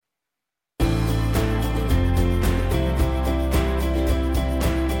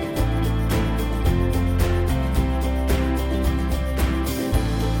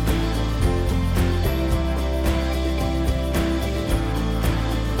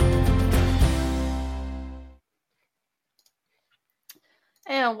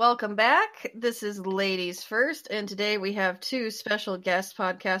And welcome back. This is Ladies First, and today we have two special guest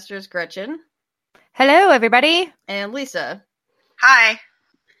podcasters, Gretchen. Hello, everybody. And Lisa. Hi.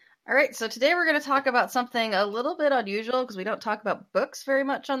 All right, so today we're going to talk about something a little bit unusual because we don't talk about books very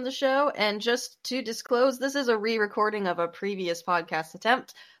much on the show. And just to disclose, this is a re-recording of a previous podcast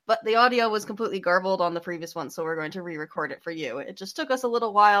attempt, but the audio was completely garbled on the previous one, so we're going to re-record it for you. It just took us a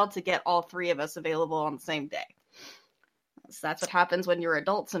little while to get all three of us available on the same day. So that's what happens when you're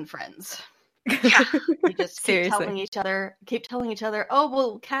adults and friends. Yeah. You just keep telling each other, oh,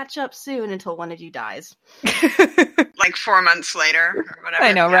 we'll catch up soon until one of you dies. Like 4 months later or whatever.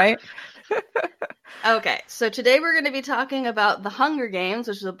 I know, right? Okay, so today we're going to be talking about The Hunger Games,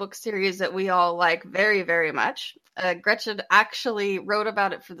 which is a book series that we all like very, very much. Gretchen actually wrote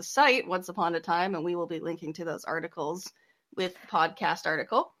about it for the site once upon a time, and we will be linking to those articles with the podcast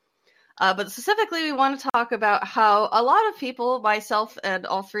article. But specifically, we want to talk about how a lot of people, myself and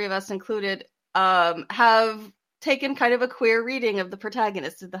all three of us included, have taken kind of a queer reading of the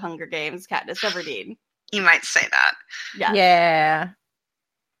protagonist of The Hunger Games, Katniss Everdeen. You might say that. Yes. Yeah.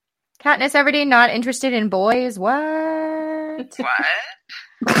 Katniss Everdeen not interested in boys? What? What?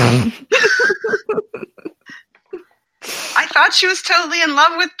 I thought she was totally in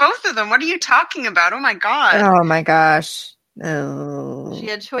love with both of them. What are you talking about? Oh my god. Oh my gosh. Oh. She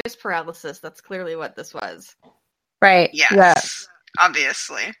had choice paralysis. That's clearly what this was. Right. Yes. Yeah.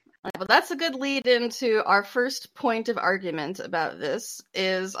 Obviously. But that's a good lead into our first point of argument about this,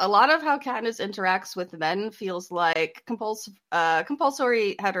 is a lot of how Katniss interacts with men feels like compulsory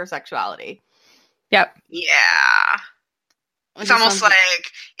heterosexuality. Yep. Yeah. It's almost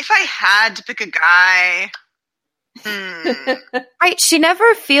like, if I had to pick a guy... Right. She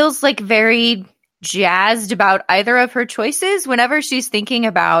never feels like very jazzed about either of her choices whenever she's thinking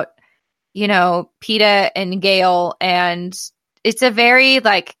about, Peeta and Gale, and it's a very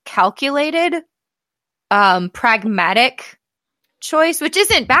calculated, pragmatic choice, which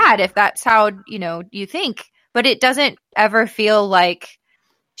isn't bad if that's how, you think, but it doesn't ever feel like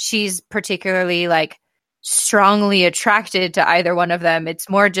she's particularly strongly attracted to either one of them. It's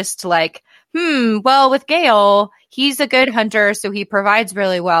more just well, with Gale, he's a good hunter, so he provides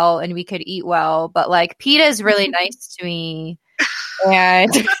really well and we could eat well, but Peeta's really nice to me.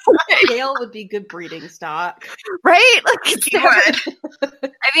 And Gale would be good breeding stock. Right? He would.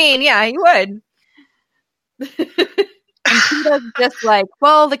 I mean, yeah, he would. And Peeta's just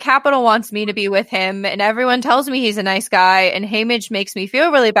well, the Capitol wants me to be with him, and everyone tells me he's a nice guy, and Haymitch makes me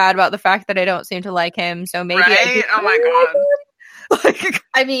feel really bad about the fact that I don't seem to like him, so maybe right? Oh my god.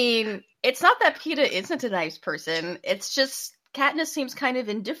 I mean, it's not that Peeta isn't a nice person, it's just Katniss seems kind of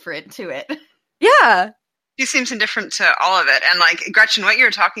indifferent to it. Yeah. She seems indifferent to all of it. And Gretchen, what you're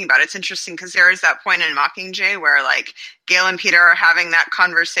talking about, it's interesting because there is that point in Mockingjay where Gale and Peeta are having that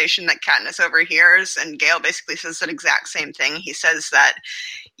conversation that Katniss overhears, and Gale basically says that exact same thing. He says that,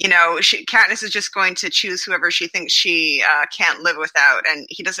 Katniss is just going to choose whoever she thinks she can't live without, and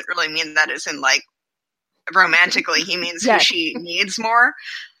he doesn't really mean that as in romantically. He means who she needs more,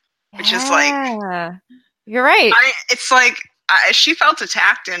 which is you're right. It's she felt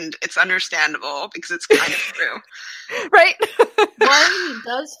attacked, and it's understandable because it's kind of true. Right. One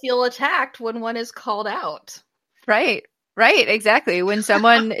does feel attacked when one is called out. Right. Right. Exactly. When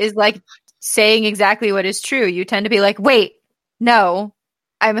someone is saying exactly what is true, you tend to be wait, no,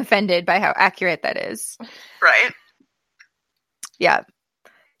 I'm offended by how accurate that is. Right. Yeah.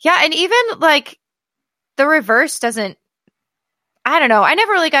 Yeah. And even the reverse doesn't, I don't know. I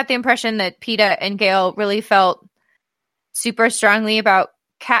never really got the impression that Peeta and Gale really felt super strongly about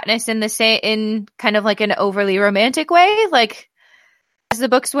Katniss in kind of an overly romantic way. As the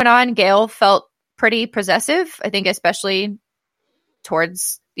books went on, Gale felt pretty possessive, I think, especially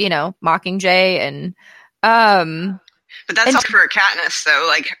towards, Mockingjay and but that's also for Katniss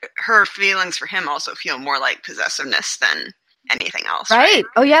though. Her feelings for him also feel more like possessiveness than anything else. Right?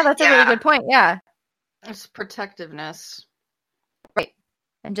 Oh yeah, that's a really good point. Yeah. It's protectiveness. Right.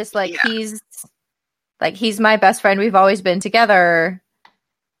 And just he's my best friend. We've always been together.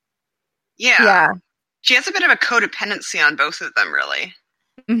 Yeah. Yeah. She has a bit of a codependency on both of them, really.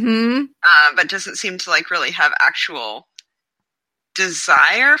 Mm-hmm. But doesn't seem to really have actual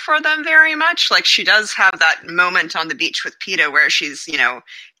desire for them very much. She does have that moment on the beach with Peeta where she's,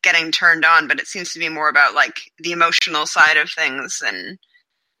 getting turned on, but it seems to be more about the emotional side of things and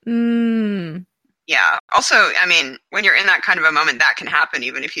yeah. Also, I mean, when you're in that kind of a moment, that can happen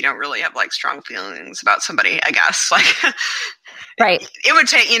even if you don't really have strong feelings about somebody, I guess. Right. It would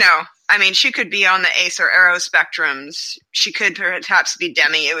take, I mean, she could be on the Ace or Arrow spectrums. She could perhaps be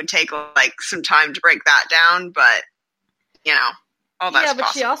Demi. It would take some time to break that down, but All that's yeah, but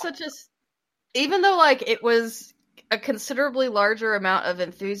possible. she also just, even though like it was a considerably larger amount of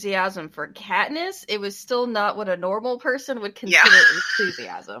enthusiasm for Katniss, it was still not what a normal person would consider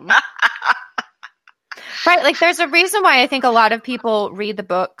enthusiasm. Right, like there's a reason why I think a lot of people read the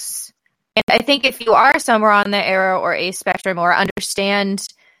books. And I think if you are somewhere on the Arrow or Ace spectrum or understand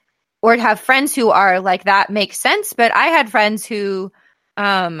or have friends who are like that makes sense. But I had friends who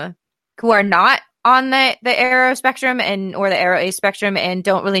are not on the Arrow spectrum or the Arrow Ace spectrum and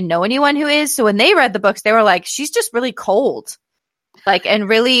don't really know anyone who is. So when they read the books, they were like, she's just really cold, like, and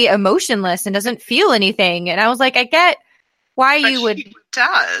really emotionless and doesn't feel anything. And I was like, I get why But you would. she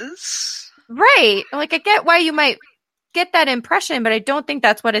does. Right. Like, I get why you might get that impression, but I don't think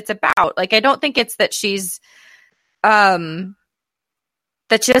that's what it's about. Like, I don't think it's that she's, that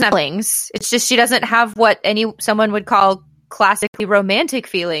she doesn't have feelings. It's just she doesn't have what someone would call classically romantic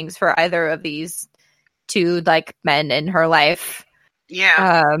feelings for either of these two, like, men in her life.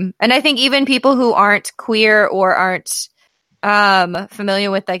 Yeah. And I think even people who aren't queer or aren't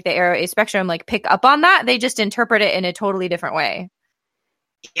familiar with, like, the Arrow Ace spectrum, like, pick up on that. They just interpret it in a totally different way.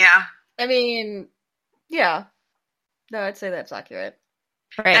 Yeah. I mean, yeah. No, I'd say that's accurate.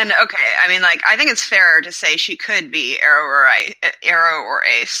 Right. And okay, I mean, like, I think it's fair to say she could be Arrow or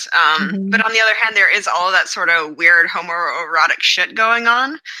Ace. But on the other hand, there is all of that sort of weird homoerotic shit going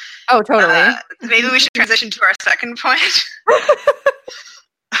on. Oh, totally. Maybe we should transition to our second point.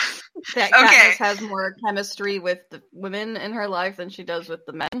 That Katniss has more chemistry with the women in her life than she does with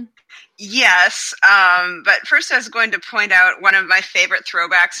the men. Yes, but first I was going to point out one of my favorite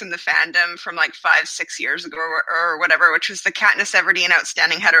throwbacks in the fandom from like 5-6 years ago or whatever, which was the Katniss Everdeen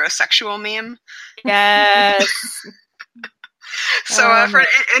outstanding heterosexual meme. Yes. So for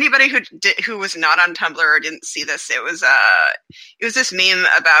anybody who was not on Tumblr or didn't see this, it was this meme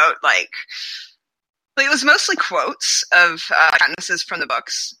about like it was mostly quotes of Katniss's from the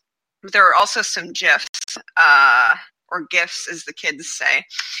books. There were also some GIFs, or GIFs as the kids say,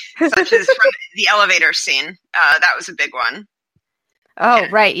 such as from the elevator scene. That was a big one. Oh,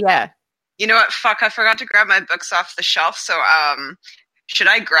 right, yeah. You know what? Fuck, I forgot to grab my books off the shelf, so should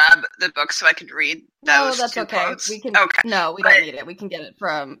I grab the book so I can read those? No, that's two okay. quotes? We can. Okay. No, we don't need it. We can get it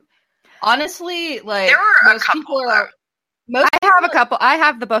from. Honestly, like there were most people are. I have a couple. I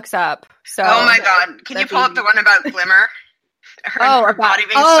have the books up. So. Oh my god! Can you pull up the one about Glimmer? Her body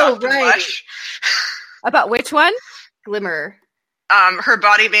being soft and lush. About which one? Glimmer. Her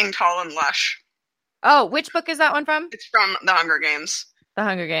body being tall and lush. Oh, which book is that one from? It's from The Hunger Games. The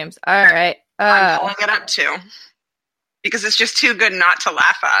Hunger Games. All right. I'm pulling it up too. Because it's just too good not to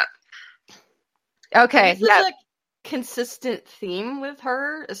laugh at. Okay. This is a consistent theme with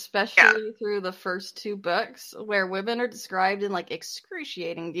her, especially through the first two books, where women are described in like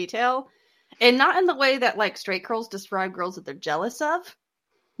excruciating detail. And not in the way that like straight girls describe girls that they're jealous of.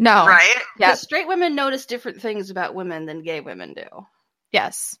 No. Right? Yeah. Straight women notice different things about women than gay women do.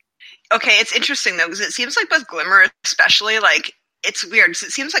 Yes. Okay, it's interesting though, because it seems like with Glimmer especially, like, it's weird. It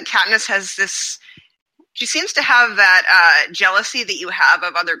seems like Katniss has this... She seems to have that jealousy that you have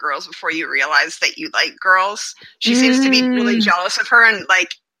of other girls before you realize that you like girls. She seems to be really jealous of her, and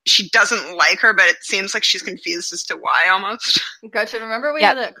like she doesn't like her, but it seems like she's confused as to why almost. Gretchen, remember we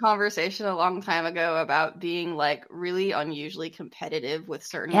had a conversation a long time ago about being like really unusually competitive with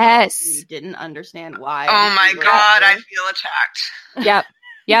certain girls and you didn't understand why. Oh my god, I feel attacked. Yep.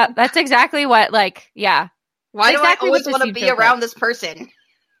 Yep. That's exactly what, like, yeah. Why do I always want to be around this person?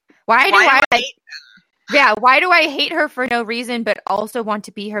 Why do I yeah, why do I hate her for no reason, but also want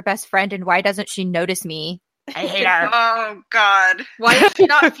to be her best friend, and why doesn't she notice me? I hate her. Oh, God. Why is she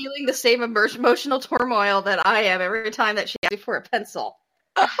not feeling the same emotional turmoil that I am every time that she asks me for a pencil?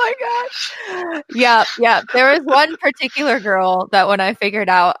 Oh, my gosh. Yeah. There was one particular girl that when I figured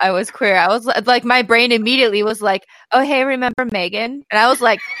out I was queer, I was like, my brain immediately was like, oh, hey, remember Megan? And I was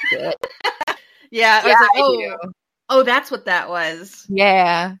like, shit. Yeah, I was like, oh, that's what that was.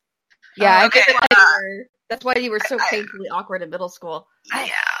 Yeah. Yeah, okay. That's why you were so painfully awkward in middle school. Yeah.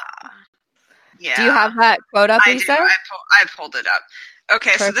 Do you have that quote up, Lisa? I pulled it up.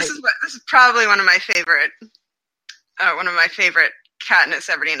 Okay, Perfect. So this is probably one of my favorite Katniss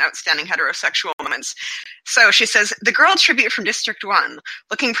Everdeen outstanding heterosexual moments. So she says, the girl tribute from District 1,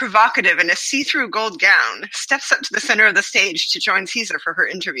 looking provocative in a see-through gold gown, steps up to the center of the stage to join Caesar for her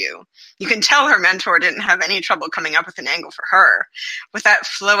interview. You can tell her mentor didn't have any trouble coming up with an angle for her. With that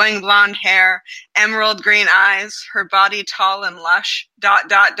flowing blonde hair, emerald green eyes, her body tall and lush, ...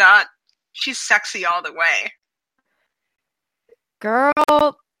 She's sexy all the way. Girl,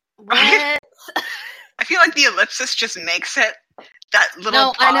 what? I feel like the ellipsis just makes it. That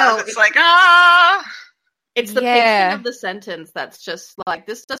little pause. I know. It's like, ah. It's the pacing of the sentence that's just like,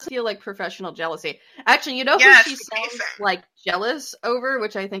 this doesn't feel like professional jealousy. Actually, you know who she sounds like jealous over,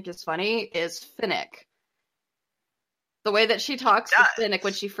 which I think is funny, is Finnick. The way that she talks to Finnick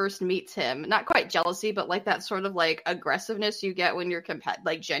when she first meets him, not quite jealousy, but like that sort of like aggressiveness you get when you're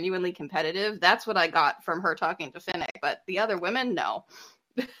like genuinely competitive. That's what I got from her talking to Finnick, but the other women, no.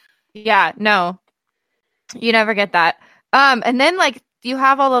 Yeah, no. You never get that. And then like you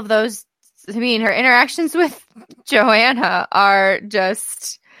have all of those, I mean, her interactions with Joanna are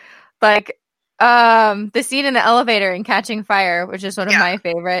just like the scene in the elevator in Catching Fire, which is one of my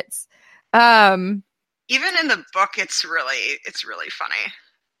favorites. Even in the book, it's really funny.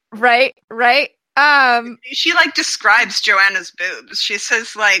 Right. She like describes Joanna's boobs. She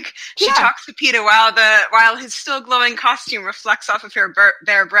says like she talks to Peeta while his still glowing costume reflects off of her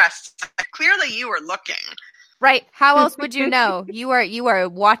bare breasts. Clearly, you were looking. Right. How else would you know? You are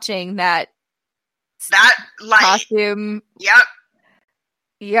watching that light costume.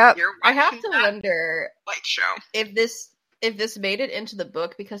 Yep. I have to wonder light show if this made it into the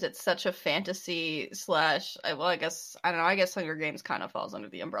book because it's such a fantasy slash. Well, I guess I don't know. I guess Hunger Games kind of falls under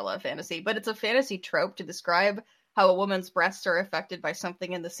the umbrella of fantasy, but it's a fantasy trope to describe how a woman's breasts are affected by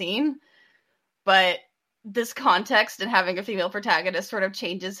something in the scene. But this context and having a female protagonist sort of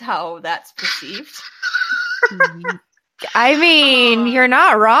changes how that's perceived. I mean, you're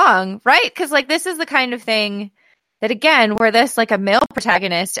not wrong, right? Because like this is the kind of thing that, again, where this like a male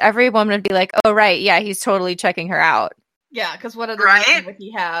protagonist, every woman would be like, "Oh, right, yeah, he's totally checking her out." Yeah, because what other reason would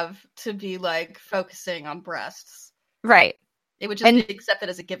he have to be like focusing on breasts? Right. It would just be accepted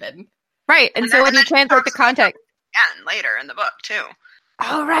as a given. Right, and so when you translate the context, and later in the book too.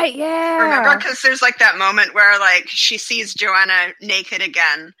 Oh, right, yeah. Remember, because there's like that moment where like she sees Joanna naked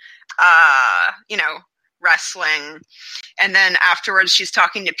again, wrestling, and then afterwards she's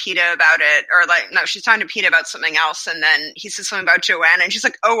talking to Peeta about it, or like, no, she's talking to Peeta about something else, and then he says something about Joanna, and she's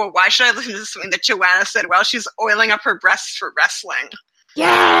like, oh, well, why should I listen to something that Joanna said while she's oiling up her breasts for wrestling?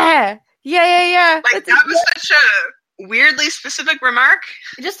 Yeah. Like, that was such a weirdly specific remark.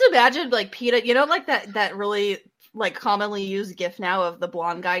 Just imagine, like, Peeta, you know, like that really, like, commonly used gif now of the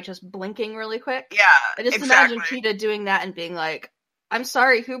blonde guy just blinking really quick? Yeah, I just imagine Peeta doing that and being like, I'm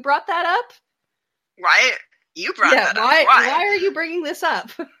sorry, who brought that up? Right? You brought that up. Why are you bringing this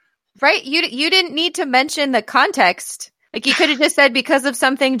up? Right? You didn't need to mention the context. Like, you could have just said because of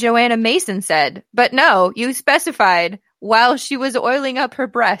something Joanna Mason said. But no, you specified while she was oiling up her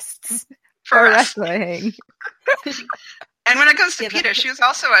breasts for wrestling. And when it comes to Peeta, she was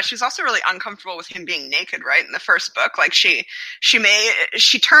also really uncomfortable with him being naked, right? In the first book, like she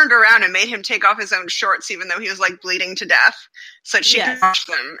turned around and made him take off his own shorts, even though he was like bleeding to death, so that she could wash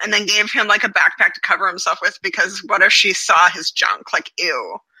them, and then gave him like a backpack to cover himself with because what if she saw his junk? Like,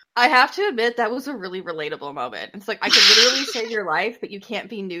 ew. I have to admit that was a really relatable moment. It's like I could literally save your life, but you can't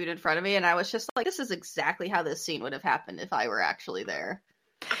be nude in front of me, and I was just like, this is exactly how this scene would have happened if I were actually there.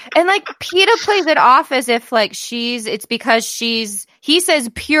 And like Peeta plays it off as if like it's because he says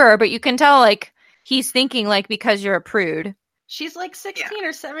pure, but you can tell like he's thinking like because you're a prude. She's like 16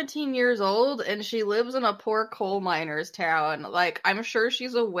 or 17 years old and she lives in a poor coal miner's town. Like, I'm sure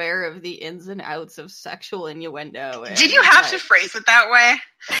she's aware of the ins and outs of sexual innuendo. Did you have to phrase it that way?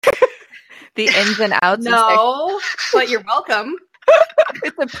 The ins and outs? No, but you're welcome.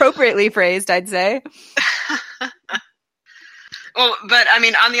 It's appropriately phrased, I'd say. Well, but I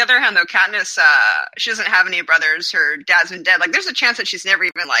mean, on the other hand, though, Katniss, she doesn't have any brothers. Her dad's been dead. Like, there's a chance that she's never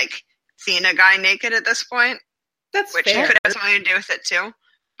even like seen a guy naked at this point. That's which fair. could have something to do with it too.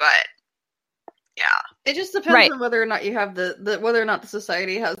 But yeah, it just depends on whether or not you have whether or not the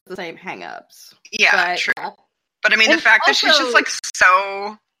society has the same hang-ups. Yeah, true. But I mean, the fact that she's just like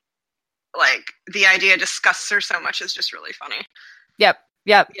so, like the idea disgusts her so much is just really funny. Yep.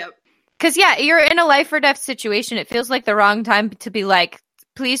 Because, you're in a life or death situation. It feels like the wrong time to be like,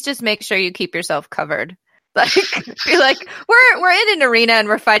 please just make sure you keep yourself covered. Like, be like, we're in an arena and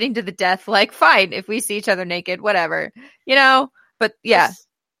we're fighting to the death. Like, fine, if we see each other naked, whatever. You know? But, yeah.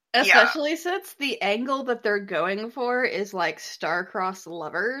 Especially since the angle that they're going for is, like, star-crossed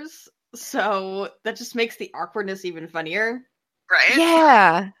lovers. So that just makes the awkwardness even funnier. Right?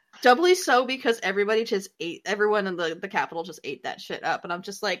 Yeah. Doubly so because everyone in the Capitol just ate that shit up. And I'm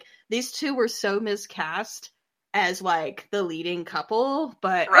just like, these two were so miscast as, like, the leading couple,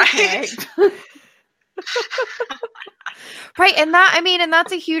 but okay. Right, and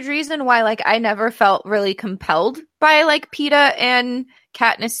that's a huge reason why, like, I never felt really compelled by, like, Peeta and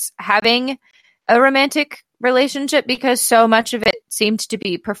Katniss having a romantic relationship because so much of it seemed to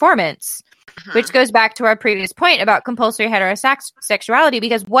be performance. Which goes back to our previous point about compulsory heterosexuality,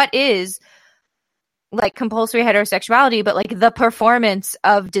 because what is like compulsory heterosexuality, but like the performance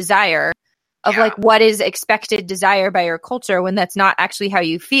of desire, of like what is expected desire by your culture when that's not actually how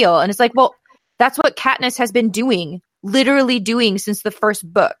you feel. And it's like, well, that's what Katniss has been doing, literally doing since the first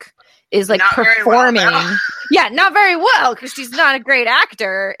book, is like not performing. Well, yeah, not very well, because she's not a great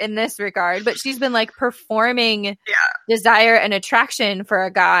actor in this regard, but she's been like performing desire and attraction for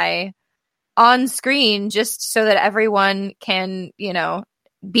a guy on screen just so that everyone can, you know,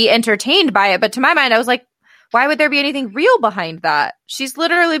 be entertained by it. But to my mind, I was like, why would there be anything real behind that? She's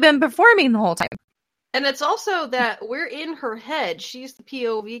literally been performing the whole time. And it's also that we're in her head. She's the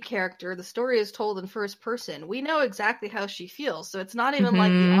POV character. The story is told in first person. We know exactly how she feels. So it's not even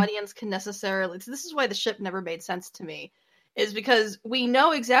like the audience can necessarily... So this is why the ship never made sense to me, is because we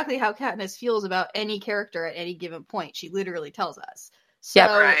know exactly how Katniss feels about any character at any given point. She literally tells us.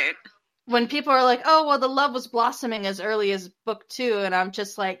 So when people are like, oh, well, the love was blossoming as early as book 2, and I'm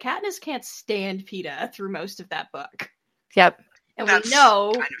just like, Katniss can't stand Peeta through most of that book. Yep. And we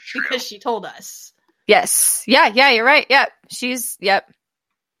know because she told us. Yes. Yeah, you're right. Yep.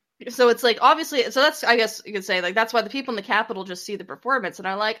 So it's like, obviously, so that's, I guess you could say, like, that's why the people in the Capitol just see the performance and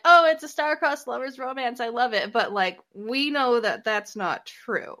are like, oh, it's a star-crossed lovers romance, I love it. But, like, we know that that's not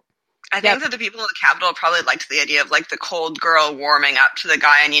true. I think that the people in the Capitol probably liked the idea of, like, the cold girl warming up to the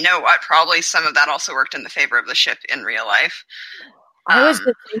guy, and you know what? Probably some of that also worked in the favor of the ship in real life. I was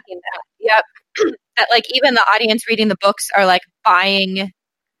just thinking that. Yep. That, like, even the audience reading the books are, like, buying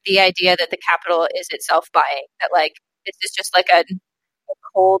the idea that the Capitol is itself buying. That, like, this is just, like, a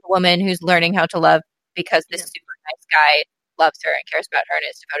cold woman who's learning how to love because this super nice guy loves her and cares about her and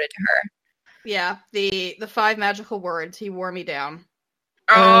is devoted to her. Yeah, the 5 magical words. He wore me down.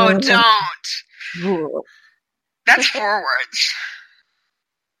 Oh, don't. Ooh. That's 4 words.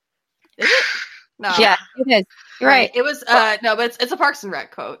 Is it? No. Yeah, it is. You're right. It was no, but it's a Parks and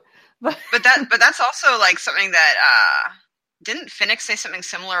Rec quote. But that's also like something that didn't Finnick say something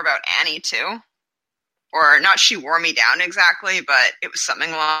similar about Annie too? Or not she wore me down exactly, but it was something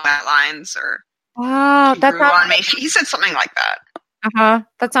along that lines, or that's grew on me. He said something like that.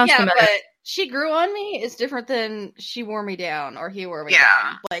 That sounds familiar. But she grew on me is different than she wore me down or he wore me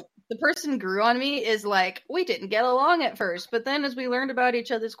down. Like, the person grew on me is like, we didn't get along at first, but then as we learned about each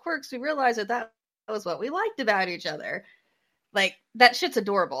other's quirks, we realized that was what we liked about each other. Like, that shit's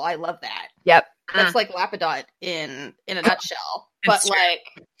adorable. I love that. Yep. That's like Lapidoth in a nutshell. But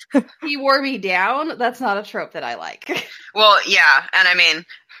like, he wore me down, that's not a trope that I like. Well, yeah, and I mean,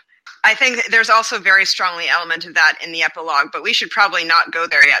 I think there's also very strongly element of that in the epilogue, but we should probably not go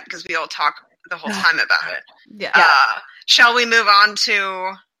there yet because we all talk the whole time about it. Yeah. Shall we move on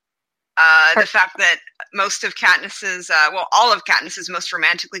to the fact that most of Katniss's, all of Katniss's most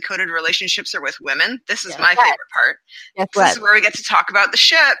romantically coded relationships are with women? This is my favorite part. This is where we get to talk about the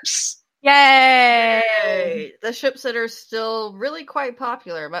ships. Yay! The ships that are still really quite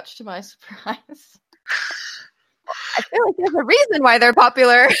popular, much to my surprise. I feel like there's a reason why they're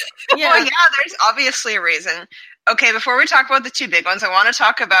popular. Well, yeah, there's obviously a reason. Okay, before we talk about the 2 big ones, I want to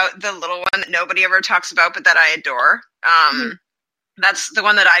talk about the little one that nobody ever talks about, but that I adore. That's the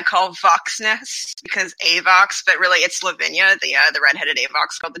one that I call Voxness, because Avox, but really it's Lavinia, the redheaded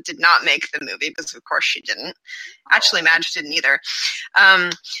Avox girl that did not make the movie, because of course she didn't. Actually, Madge didn't either.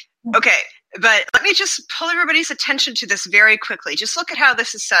 Okay, but let me just pull everybody's attention to this very quickly. Just look at how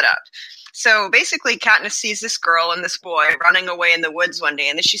this is set up. So basically, Katniss sees this girl and this boy running away in the woods one day,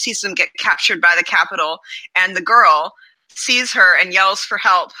 and then she sees them get captured by the Capitol, and the girl sees her and yells for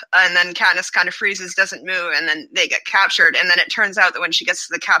help, and then Katniss kind of freezes, doesn't move, and then they get captured, and then it turns out that when she gets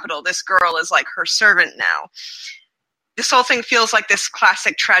to the Capitol, this girl is like her servant now. This whole thing feels like this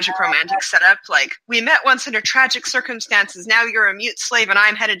classic tragic romantic setup, like, we met once under tragic circumstances, now you're a mute slave and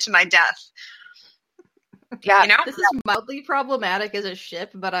I'm headed to my death. Yeah, you know? This is mildly problematic as a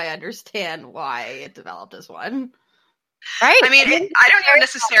ship, but I understand why it developed as one. Right? I mean, I don't even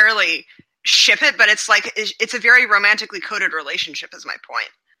necessarily ship it, but it's like, it's a very romantically coded relationship is my point.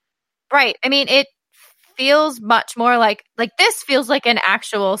 Right. I mean, it feels much more like this feels like an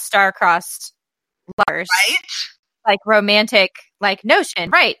actual star-crossed lovers. Right? Like romantic, like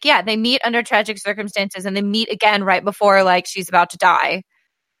notion. Right. Yeah. They meet under tragic circumstances and they meet again right before like she's about to die.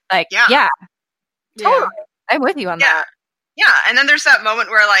 Like, yeah. Totally. I'm with you on that. Yeah, and then there's that moment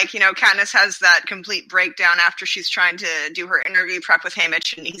where, like, you know, Katniss has that complete breakdown after she's trying to do her interview prep with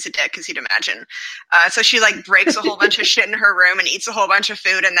Haymitch, and he's a dick, as you'd imagine. So she, like, breaks a whole bunch of shit in her room and eats a whole bunch of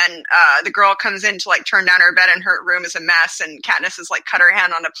food, and then the girl comes in to, like, turn down her bed, and her room is a mess, and Katniss has, like, cut her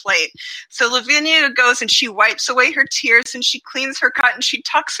hand on a plate. So Lavinia goes and she wipes away her tears, and she cleans her cut, and she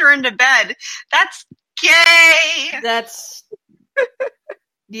tucks her into bed. That's gay! That's...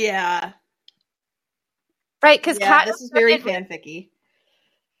 yeah. right? Because this is very fanficky.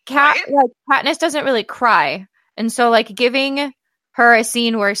 Katniss doesn't really cry, and so like giving her a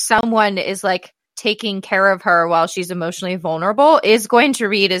scene where someone is like taking care of her while she's emotionally vulnerable is going to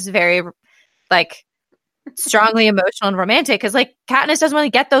read as very like strongly emotional and romantic, because like Katniss doesn't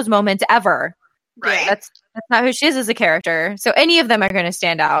really get those moments ever. Right. That's not who she is as a character. So any of them are going to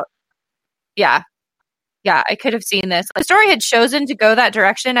stand out. Yeah, I could have seen this. If the story had chosen to go that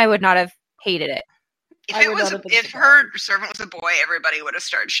direction, I would not have hated it. If her servant was a boy, everybody would have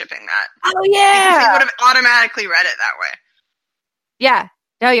started shipping that. Oh yeah, because they would have automatically read it that way. Yeah,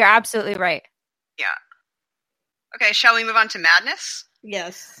 no, you're absolutely right. Yeah. Okay, shall we move on to Madness?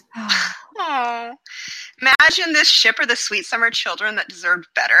 Yes. Aww. Imagine this ship are the sweet summer children that deserved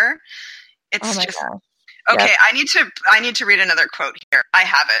better. It's just God. okay. Yep. I need to read another quote here. I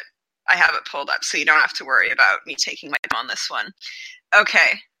have it pulled up, so you don't have to worry about me taking my time on this one.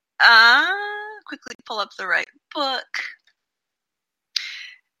 Okay. Quickly pull up the right book.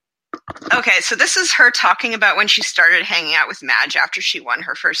 Okay, so this is her talking about when she started hanging out with Madge after she won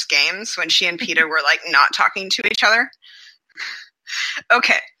her first games, when she and Peeta were like not talking to each other.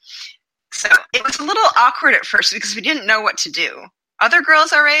 Okay, so it was a little awkward at first because we didn't know what to do. Other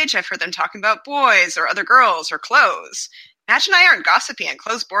girls our age, I've heard them talking about boys or other girls or clothes. Madge and I aren't gossipy, and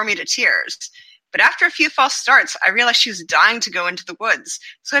clothes bore me to tears. But after a few false starts, I realized she was dying to go into the woods,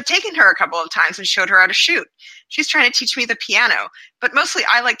 so I've taken her a couple of times and showed her how to shoot. She's trying to teach me the piano, but mostly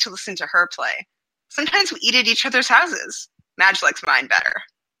I like to listen to her play. Sometimes we eat at each other's houses. Madge likes mine better.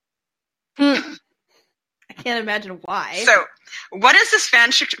 I can't imagine why. So, what is this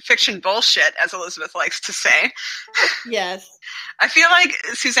fan fiction bullshit, as Elizabeth likes to say? Yes. I feel like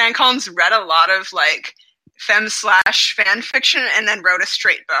Suzanne Collins read a lot of like fem/fan fiction and then wrote a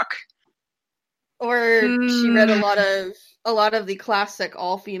straight book. Or she read a lot of the classic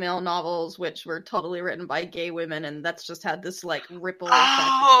all-female novels, which were totally written by gay women, and that's just had this like ripple effect.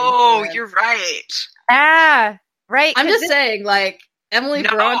 Oh, you're right. Ah, right. I'm just saying, like Emily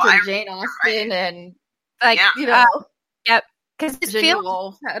Bronte and Jane Austen, and like you know, yep. Because this Virginia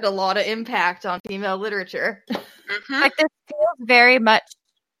Woolf had a lot of impact on female literature. Mm-hmm. Like this feels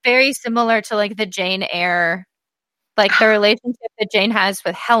very similar to like the Jane Eyre, like the relationship that Jane has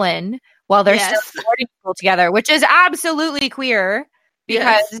with Helen while they're still in boarding school together, which is absolutely queer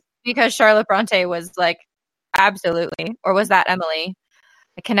because Charlotte Bronte was like absolutely, or was that Emily?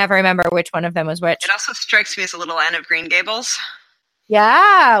 I can never remember which one of them was which. It also strikes me as a little Anne of Green Gables.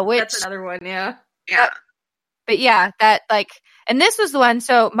 Yeah, that's another one. Yeah. But yeah, that like, and this was the one.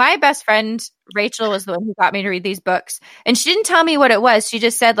 So my best friend Rachel was the one who got me to read these books, and she didn't tell me what it was. She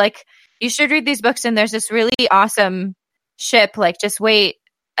just said like, you should read these books, and there's this really awesome ship. Like, just wait.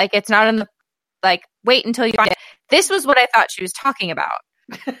 Like, it's not in the, like, wait until you find it. This was what I thought she was talking about.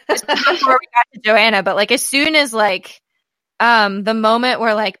 This was before we got to Joanna, but, like, as soon as, like, the moment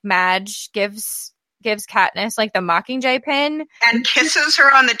where, like, Madge gives Katniss, like, the Mockingjay pin. And kisses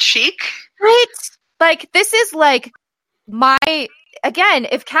her on the cheek. Right? Like, this is, like, again,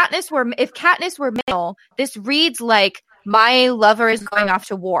 if Katniss were male, this reads like my lover is going off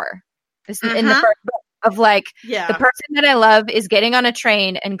to war. This is in the first book. Of like, the person that I love is getting on a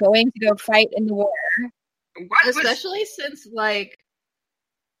train and going to go fight in the war. Especially since, like...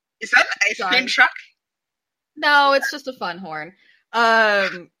 Is that an ice cream truck? No, it's just a fun horn.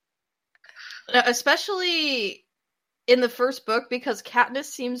 Especially in the first book, because Katniss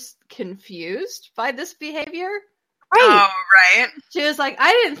seems confused by this behavior. Right. Oh, right. She was like,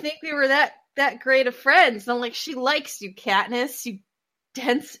 I didn't think we were that great of friends. And I'm like, she likes you, Katniss, you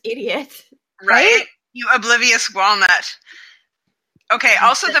dense idiot. Right? You oblivious walnut. Okay,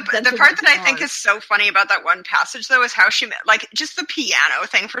 also the part that I think is so funny about that one passage, though, is how she, like, just the piano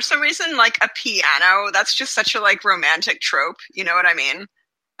thing. For some reason, like, a piano, that's just such a, like, romantic trope. You know what I mean?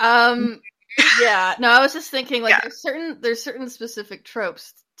 Yeah. No, I was just thinking, like, there's certain specific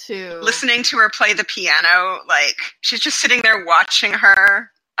tropes to... Listening to her play the piano, like, she's just sitting there watching her.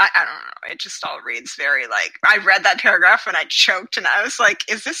 I don't know. It just all reads very, like... I read that paragraph and I choked and I was like,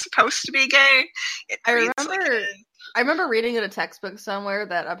 is this supposed to be gay? I remember reading in a textbook somewhere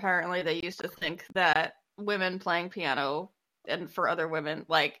that apparently they used to think that women playing piano and for other women,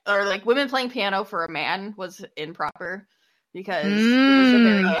 women playing piano for a man was improper because it was a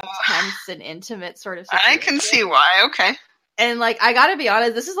very intense and intimate sort of situation. I can see why. Okay. And, like, I gotta be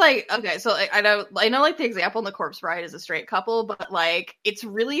honest, this is, like, okay, so I know, like, the example in The Corpse Bride is a straight couple, but, like, it's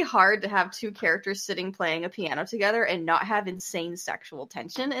really hard to have two characters sitting playing a piano together and not have insane sexual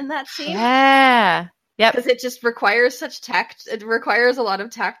tension in that scene. Yeah. Yep. Because it just requires such tact. It requires a lot of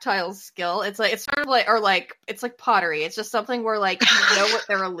tactile skill. It's sort of like, or like, it's like pottery. It's just something where like you know what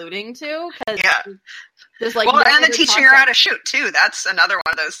they're alluding to. Yeah. There's like well, no and the other teaching her how concept. to shoot too. That's another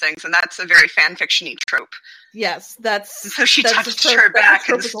one of those things, and that's a very fan fiction-y trope. Yes, that's. So she that's touched the trope- her that's back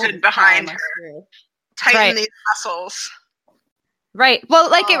the and trope all stood the behind time, I her. swear. Tighten Right. these muscles. Right. Well,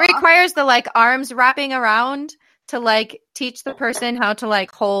 like it Aw. requires the like arms wrapping around to like teach the person how to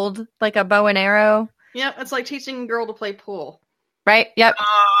like hold like a bow and arrow. Yep, it's like teaching a girl to play pool. Right. Yep.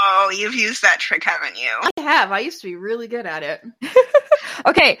 Oh, you've used that trick, haven't you? I have. I used to be really good at it.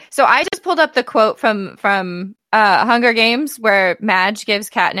 Okay. So I just pulled up the quote from Hunger Games where Madge gives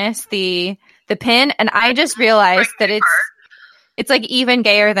Katniss the pin, and I just realized that it's like even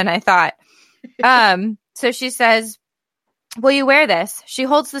gayer than I thought. So she says, "Will you wear this?" She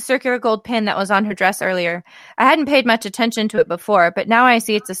holds the circular gold pin that was on her dress earlier. I hadn't paid much attention to it before, but now I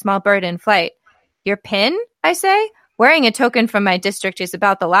see it's a small bird in flight. Your pin? I say. Wearing a token from my district is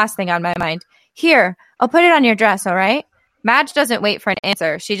about the last thing on my mind. Here, I'll put it on your dress, all right? Madge doesn't wait for an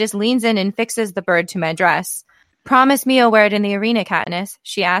answer. She just leans in and fixes the bird to my dress. Promise me you'll wear it in the arena, Katniss,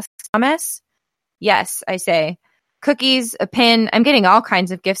 she asks. Promise? Yes, I say. Cookies, a pin. I'm getting all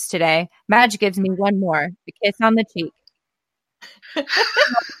kinds of gifts today. Madge gives me one more, a kiss on the cheek.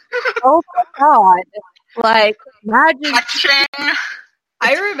 Oh my god. Like, Madge is Touching.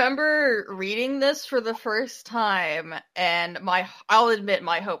 I remember reading this for the first time, and I'll admit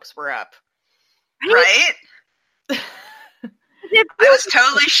my hopes were up. Right? I was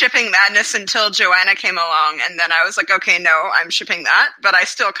totally shipping Madness until Joanna came along, and then I was like, okay, no, I'm shipping that, but I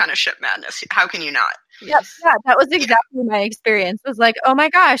still kind of ship Madness. How can you not? Yes. Yeah, that was exactly my experience. It was like, oh my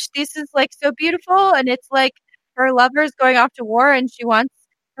gosh, this is like so beautiful, and it's like her lover's going off to war, and she wants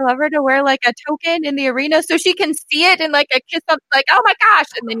her lover to wear like a token in the arena so she can see it and like a kiss up, like, oh my gosh,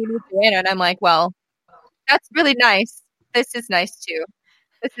 and then you meet Joanna, and I'm like, well, that's really nice. This is nice too.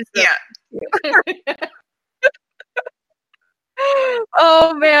 This is really Yeah.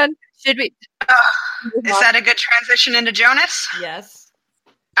 Oh man, should we? Is that a good transition into Jonas? Yes.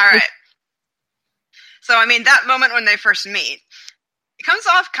 All right. So, I mean, that moment when they first meet, it comes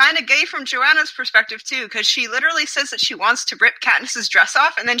off kind of gay from Joanna's perspective, too, because she literally says that she wants to rip Katniss's dress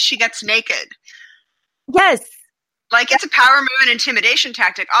off, and then she gets naked. Yes. Like, it's a power move and intimidation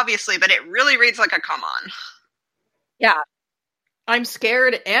tactic, obviously, but it really reads like a come on. Yeah. I'm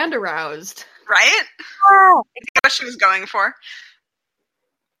scared and aroused. Right? Oh. That's what she was going for.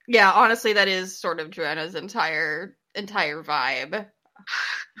 Yeah, honestly, that is sort of Joanna's entire vibe.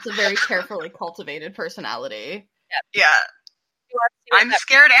 It's a very carefully cultivated personality. Yeah. I'm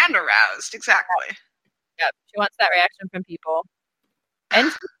scared and aroused, exactly. Yep. She wants that reaction from people. And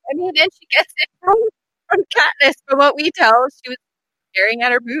and she gets it from Katniss. From what we tell, she was staring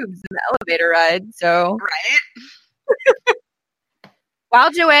at her boobs in the elevator ride. So Right? while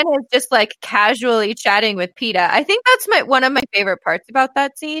Joanna is just like casually chatting with Peeta, I think that's one of my favorite parts about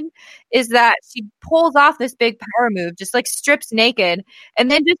that scene is that she pulls off this big power move, just like strips naked, and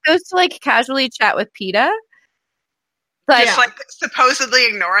then just goes to like casually chat with Peeta. Like, yeah. Like supposedly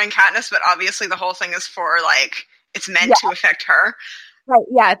ignoring Katniss, but obviously the whole thing is for like it's meant to affect her. Right?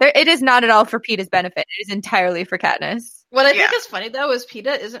 Yeah, it is not at all for Peeta's benefit. It is entirely for Katniss. What I think is funny though is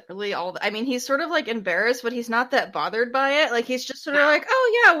Peeta isn't really all. I mean, he's sort of like embarrassed, but he's not that bothered by it. Like he's just sort of like,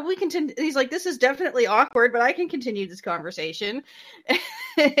 oh yeah, well, we continue. He's like, this is definitely awkward, but I can continue this conversation.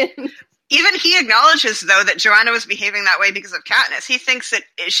 Even he acknowledges, though, that Joanna was behaving that way because of Katniss. He thinks that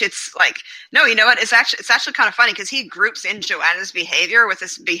it's like, no, you know what? It's actually kind of funny because he groups in Joanna's behavior with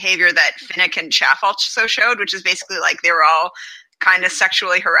this behavior that Finnick and Chaff also showed, which is basically like they were all kind of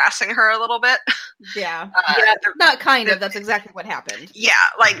sexually harassing her a little bit. Yeah. Not kind of. That's exactly what happened. Yeah.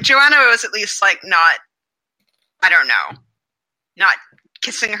 Like Joanna was at least like not, I don't know, not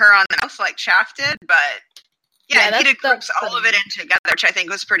kissing her on the mouth like Chaff did, but yeah, Peeta groups all of it in together, which I think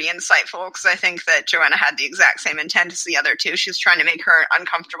was pretty insightful because I think that Joanna had the exact same intent as the other two. She was trying to make her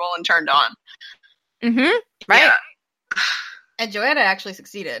uncomfortable and turned on. Mm-hmm. Right. Yeah. And Joanna actually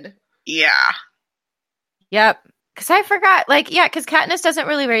succeeded. Yeah. Yep. Because I forgot, because Katniss doesn't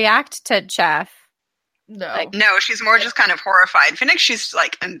really react to Chaff. No. No, she's more just kind of horrified. Finnick, she's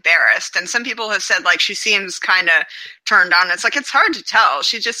like embarrassed, and some people have said like she seems kind of turned on. It's like it's hard to tell.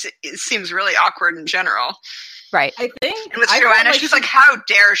 It seems really awkward in general. Right. I think. And with Joanna, she's like, how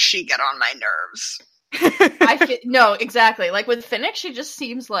dare she get on my nerves? No, exactly. Like with Finnick, she just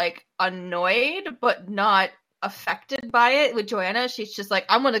seems like annoyed, but not affected by it. With Joanna, she's just like,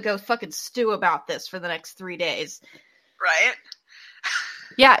 I'm gonna go fucking stew about this for the next 3 days. Right?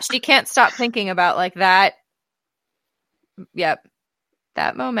 Yeah, she can't stop thinking about like that. Yep.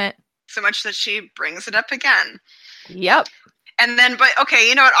 That moment. so much that she brings it up again. Yep. And then, but okay,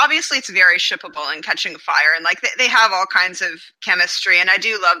 you know what? Obviously, it's very shippable in Catching Fire, and like they have all kinds of chemistry, and I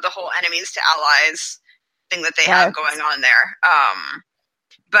do love the whole enemies to allies thing that they have going on there.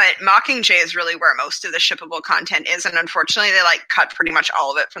 But Mockingjay is really where most of the shippable content is, and unfortunately, they like cut pretty much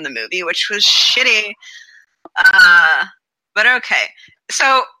all of it from the movie, which was shitty. But okay,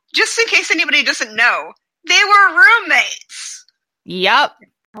 so just in case anybody doesn't know, they were roommates. Yep.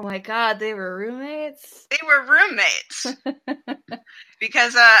 Oh my god, they were roommates? They were roommates.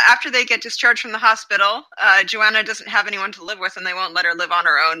 Because after they get discharged from the hospital, Joanna doesn't have anyone to live with, and they won't let her live on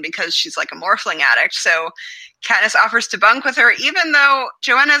her own because she's like a morphling addict. So Katniss offers to bunk with her, even though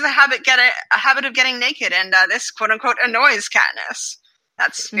Joanna has a habit of getting naked, and this quote-unquote annoys Katniss.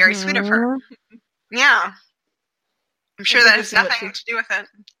 That's very sweet of her. Yeah. I'm sure that has nothing to do with it.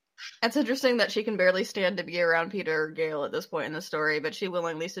 It's interesting that she can barely stand to be around Peter or Gale at this point in the story, but she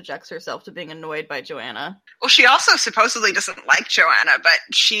willingly subjects herself to being annoyed by Joanna. Well, she also supposedly doesn't like Joanna, but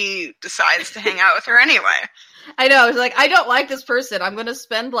she decides to hang out with her anyway. I know, it's like, I don't like this person. I'm going to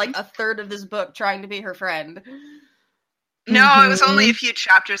spend like a third of this book trying to be her friend. No, it was only a few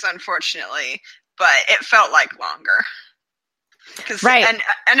chapters, unfortunately, but it felt like longer. Right. And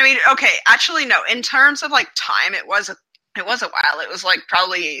I mean, okay, actually, no, in terms of like time, it was a while. It was like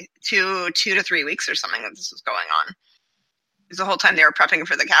probably 2 to 3 weeks or something that this was going on. It was the whole time they were prepping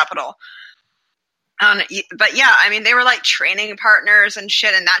for the Capitol. But yeah, I mean, they were like training partners and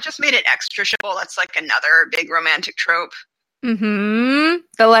shit, and that just made it extra shippable. That's like another big romantic trope. Mm-hmm.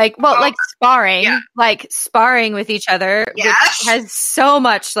 The like sparring, like sparring with each other, yes, which has so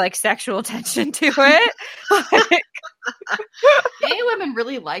much like sexual tension to it. Gay women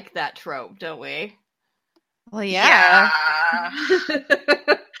really like that trope, don't we? Well, yeah.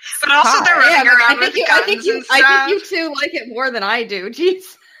 But also they're running around with guns I think and stuff. I think you two like it more than I do. Jeez.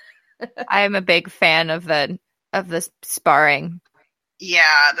 I am a big fan of the sparring.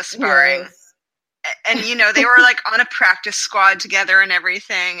 Yeah, the sparring. Yes. And, you know, they were like on a practice squad together and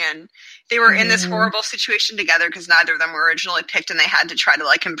everything, and they were in this horrible situation together because neither of them were originally picked, and they had to try to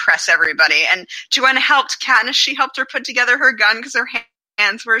like impress everybody. And Joanna helped Katniss. She helped her put together her gun because her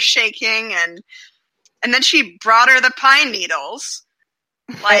hands were shaking, and then she brought her the pine needles.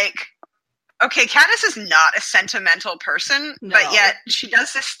 Like, okay, Katniss is not a sentimental person, but yet she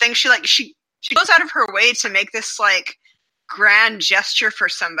does this thing. She goes out of her way to make this like grand gesture for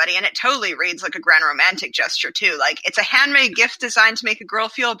somebody, and it totally reads like a grand romantic gesture too. Like, it's a handmade gift designed to make a girl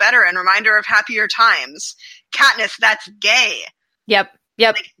feel better and remind her of happier times. Katniss, that's gay. Yep.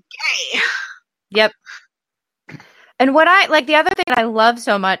 Like, gay. Yep. And what I like, the other thing I love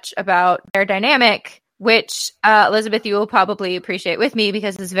so much about their dynamic, which Elizabeth, you will probably appreciate with me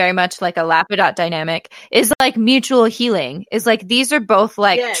because it's very much like a Lapidoth dynamic, is like mutual healing. Is like these are both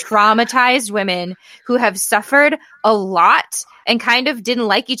like traumatized women who have suffered a lot and kind of didn't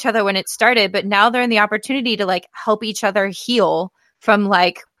like each other when it started, but now they're in the opportunity to like help each other heal from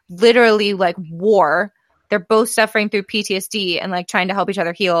like literally like war. They're both suffering through PTSD and like trying to help each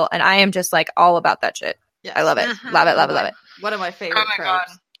other heal. And I am just like all about that shit. Yes. I love it. Love it. Love it. Love it. One of my favorite tropes. God.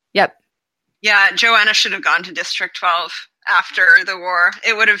 Yep. Yeah, Joanna should have gone to District 12 after the war.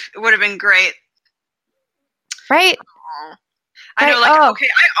 It would have been great. Right? I know, like, okay,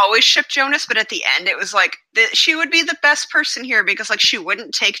 I always shipped Jonas, but at the end it was like, she would be the best person here because, like, she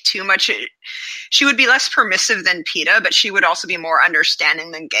wouldn't take too much. She would be less permissive than Peeta, but she would also be more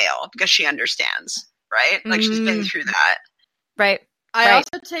understanding than Gale because she understands, right? Like, she's been through that. Right. I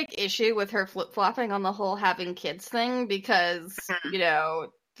also take issue with her flip-flopping on the whole having kids thing because, you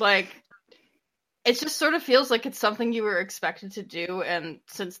know, like, it just sort of feels like it's something you were expected to do, and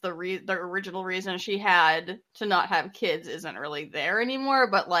since the original reason she had to not have kids isn't really there anymore,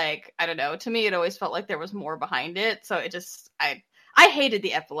 but, like, I don't know, to me it always felt like there was more behind it, so it just, I hated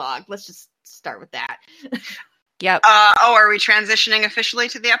the epilogue. Let's just start with that. Yep. Are we transitioning officially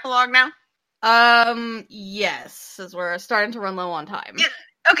to the epilogue now? Yes, as we're starting to run low on time. Yeah.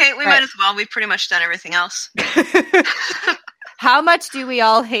 Okay, we might as well. We've pretty much done everything else. How much do we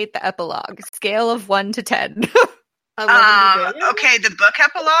all hate the epilogue? Scale of 1 to 10. Okay, the book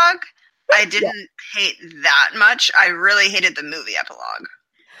epilogue, I didn't hate that much. I really hated the movie epilogue.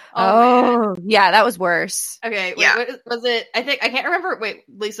 Oh yeah, that was worse. Okay, wait, what was it? I can't remember. Wait,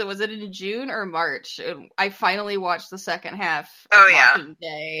 Lisa, was it in June or March? I finally watched the second half of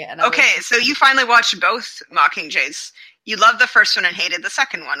Mockingjay. And so you finally watched both Mockingjays. You loved the first one and hated the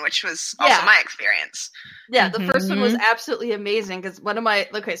second one, which was also my experience. Yeah, the first one was absolutely amazing because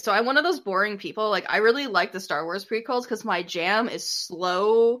I'm one of those boring people. Like, I really like the Star Wars prequels because my jam is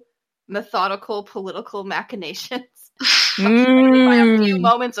slow, methodical, political machinations. by a few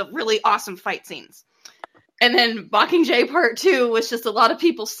moments of really awesome fight scenes. And then Mockingjay Part 2 was just a lot of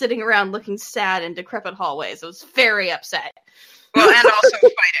people sitting around looking sad in decrepit hallways. I was very upset. Well, and also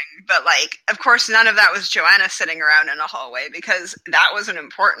fighting. But, like, of course, none of that was Joanna sitting around in a hallway because that wasn't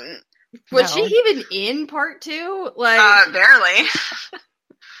important. Was she even in Part 2? Barely.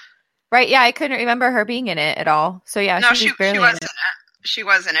 Right, yeah, I couldn't remember her being in it at all. So, yeah, no, she was was in it. She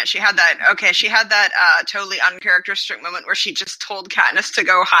was in it. She had that totally uncharacteristic moment where she just told Katniss to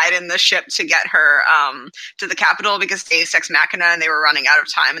go hide in the ship to get her to the Capitol because Deus Ex Machina and they were running out of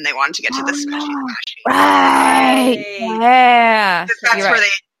time and they wanted to get to the Smashy. Right. Yeah. That's where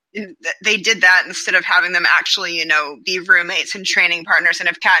they did that instead of having them actually, be roommates and training partners. And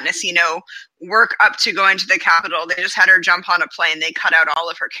if Katniss, work up to going to the Capitol, they just had her jump on a plane. They cut out all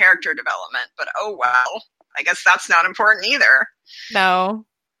of her character development. But oh well, I guess that's not important either. No.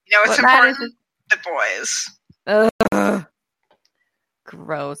 It's important the boys. Ugh.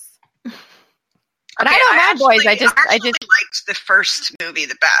 Gross. Okay, I don't have boys. I just liked the first movie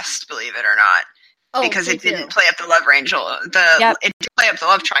the best, believe it or not, because it didn't play up the love it didn't play up the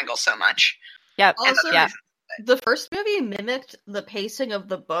love triangle so much. Yep. Also, the first movie mimicked the pacing of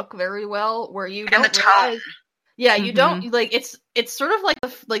the book very well, where you don't realize. Yeah, you don't it's sort of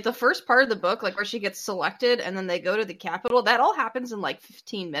like the first part of the book, like where she gets selected and then they go to the Capitol. That all happens in like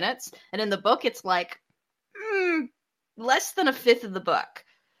 15 minutes, and in the book it's like less than a fifth of the book.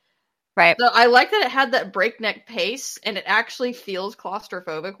 Right. So I like that it had that breakneck pace, and it actually feels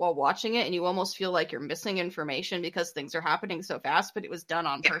claustrophobic while watching it, and you almost feel like you're missing information because things are happening so fast. But it was done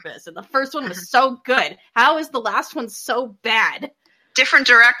on purpose, and the first one was so good. How is the last one so bad? Different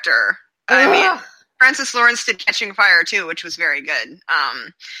director. I mean. Francis Lawrence did Catching Fire too, which was very good.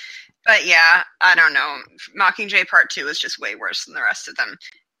 But yeah, I don't know. Mockingjay Part 2 is just way worse than the rest of them.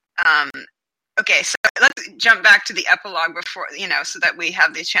 Okay, so let's jump back to the epilogue before, so that we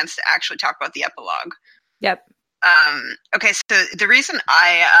have the chance to actually talk about the epilogue. Yep. Okay, so the reason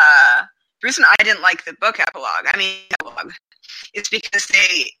I didn't like the book epilogue, is because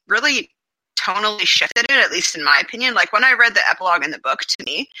they really tonally shifted it, at least in my opinion. Like, when I read the epilogue in the book, to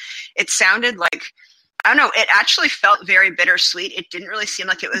me, it sounded like, I don't know, it actually felt very bittersweet. It didn't really seem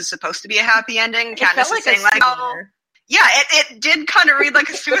like it was supposed to be a happy ending. Katniss is saying, like, yeah, it did kind of read like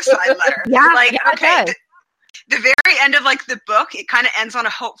a suicide letter. The very end of, like, the book, it kind of ends on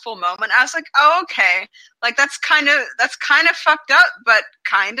a hopeful moment. I was like, oh, okay. Like, that's kind of fucked up, but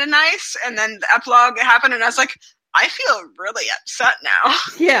kind of nice. And then the epilogue happened, and I was like, I feel really upset now.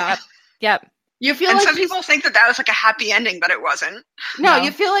 Yeah. Yep. You feel and like some people think that was like a happy ending, but it wasn't. No,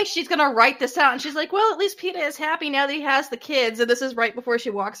 you feel like she's gonna write this out, and she's like, well, at least Peeta is happy now that he has the kids, and this is right before she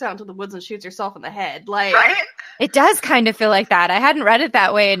walks out into the woods and shoots herself in the head. Like, right? It does kind of feel like that. I hadn't read it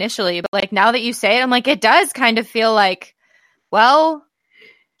that way initially, but like now that you say it, I'm like, it does kind of feel like, well,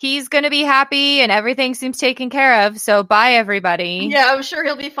 he's gonna be happy and everything seems taken care of, so bye everybody. Yeah, I'm sure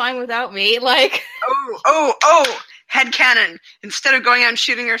he'll be fine without me. Like, oh. Headcanon. Instead of going out and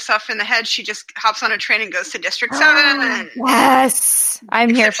shooting herself in the head, she just hops on a train and goes to District 7. Yes!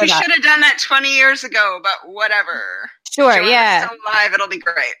 I'm here for that. She should have done that 20 years ago, but whatever. Sure, Joanna's still alive, it'll be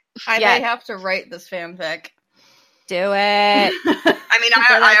great. I may have to write this fanfic. Do it. I mean,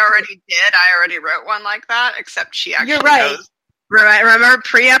 I already did. I already wrote one like that, except she actually You're right. goes... Remember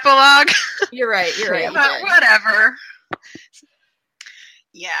pre-epilogue? You're right. But whatever.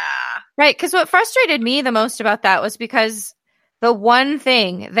 Yeah. Right, because what frustrated me the most about that was because the one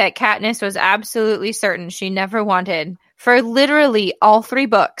thing that Katniss was absolutely certain she never wanted for literally all three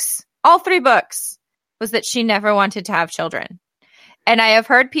books, was that she never wanted to have children. And I have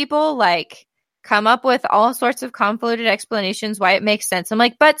heard people like come up with all sorts of convoluted explanations why it makes sense. I'm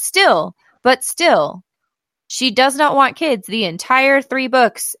like, but still, she does not want kids the entire 3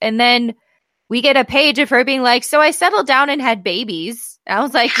 books. And then we get a page of her being like, so I settled down and had babies. I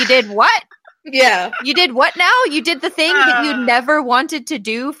was like, you did what? Yeah. You did what now? You did the thing that you never wanted to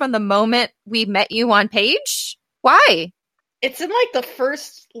do from the moment we met you on page? Why? It's in like the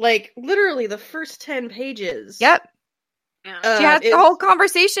first, literally the first 10 pages. Yep. Yeah. She had the whole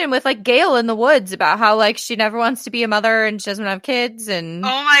conversation with like Gale in the woods about how like she never wants to be a mother and she doesn't have kids and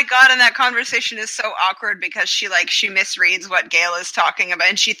oh my god, and that conversation is so awkward because she misreads what Gale is talking about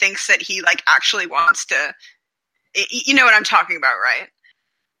and she thinks that he like actually wants to, you know what I'm talking about, right?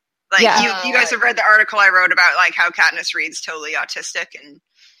 Like you guys have read the article I wrote about like how Katniss reads totally autistic and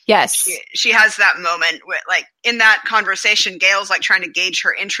yes, she has that moment where, like, in that conversation, Gale's like trying to gauge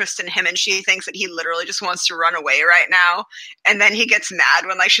her interest in him, and she thinks that he literally just wants to run away right now. And then he gets mad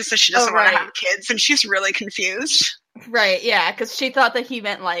when, like, she says she doesn't want to have kids, and she's really confused. Right, yeah, because she thought that he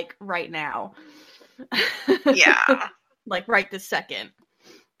meant like right now. Yeah. Like right this second.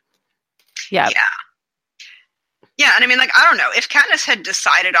 Yeah. Yeah, and I mean, like, I don't know, if Katniss had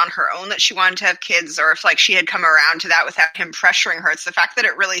decided on her own that she wanted to have kids, or if, like, she had come around to that without him pressuring her, it's the fact that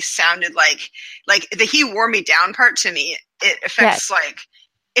it really sounded like the he wore me down part to me, it affects, like,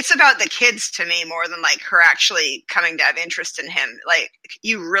 it's about the kids to me more than, like, her actually coming to have interest in him. Like,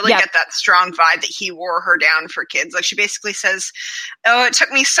 you really get that strong vibe that he wore her down for kids. Like, she basically says, oh, it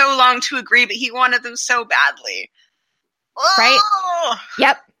took me so long to agree, but he wanted them so badly. Right? Oh!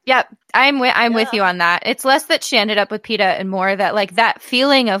 Yep. I'm with you on that. It's less that she ended up with Peeta and more that, like, that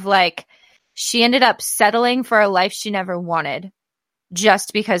feeling of, like, she ended up settling for a life she never wanted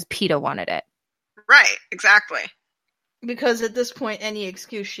just because Peeta wanted it. Right, exactly. Because at this point, any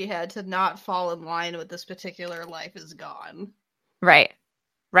excuse she had to not fall in line with this particular life is gone. Right.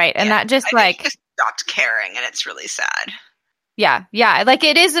 And that just, I think she just stopped caring, and it's really sad. Yeah. Like,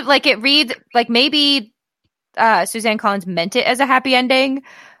 it is, like, it reads, like, maybe Suzanne Collins meant it as a happy ending,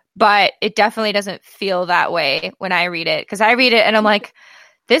 but it definitely doesn't feel that way when I read it. Because I read it and I'm like,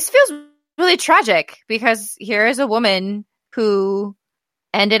 this feels really tragic because here is a woman who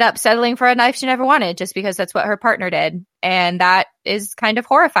ended up settling for a life she never wanted just because that's what her partner did. And that is kind of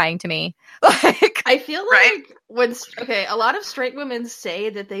horrifying to me. Like, I feel like a lot of straight women say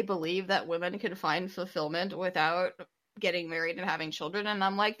that they believe that women can find fulfillment without getting married and having children, and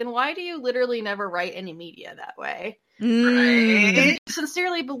I'm like, then why do you literally never write any media that way? If you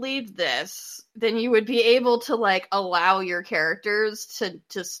sincerely believed this, then you would be able to, like, allow your characters to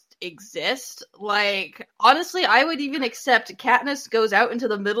just exist. Like, honestly, I would even accept Katniss goes out into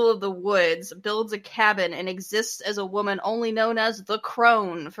the middle of the woods, builds a cabin, and exists as a woman only known as the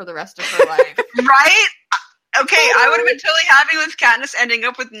Crone for the rest of her life. Right? Okay, I would have been totally happy with Katniss ending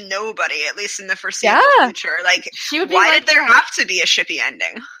up with nobody, at least in the foreseeable future. Like, she would be why did there have to be a shippy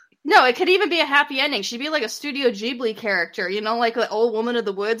ending? No, it could even be a happy ending. She'd be like a Studio Ghibli character, you know, like the old woman of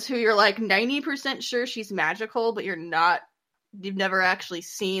the woods who you're like 90% sure she's magical, but you've never actually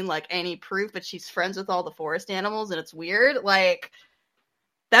seen like any proof, but she's friends with all the forest animals and it's weird. Like,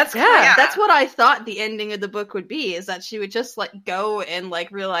 that's what I thought the ending of the book would be, is that she would just like go and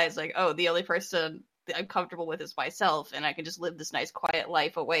like realize like, oh, the only person I'm comfortable with is myself, and I can just live this nice quiet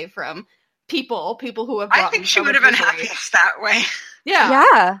life away from people who have brought I think she would have been happiest that way.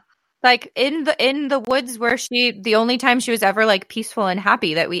 Yeah. Like in the woods where the only time she was ever like peaceful and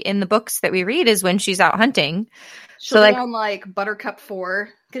happy in the books that we read is when she's out hunting. She'll be on like Buttercup 4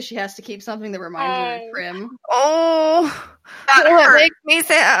 because she has to keep something that reminds her of Prim. Oh, that makes me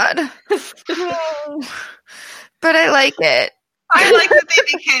sad. But I like it. I like that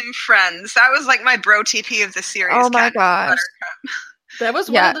they became friends. That was like my bro TP of the series. Oh my gosh. That was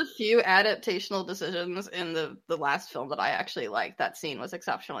one of the few adaptational decisions in the last film that I actually liked. That scene was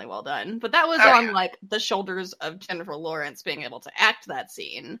exceptionally well done. But that was on like the shoulders of Jennifer Lawrence being able to act that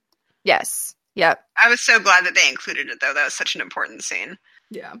scene. Yes. Yep. I was so glad that they included it, though. That was such an important scene.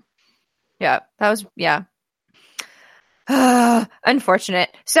 Yeah. Yeah. That was, unfortunate.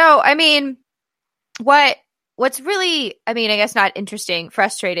 So, I mean, what's really, I mean, I guess not interesting,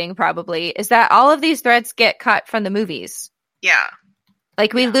 frustrating probably, is that all of these threads get cut from the movies. Yeah.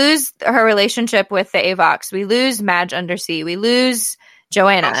 Like, we lose her relationship with the Avox. We lose Madge Undersea. We lose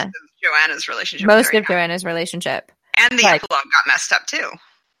Joanna. Most of Joanna's relationship. Joanna's relationship. And the epilogue got messed up, too.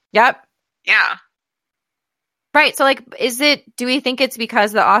 Yep. Yeah. Right. So, like, do we think it's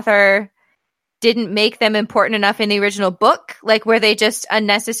because the author didn't make them important enough in the original book? Like, were they just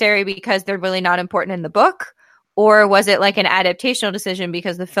unnecessary because they're really not important in the book? Or was it like an adaptational decision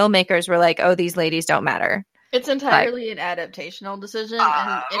because the filmmakers were like, oh, these ladies don't matter? It's entirely an adaptational decision.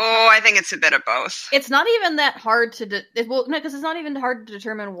 I think it's a bit of both. It's not even that hard to... because it's not even hard to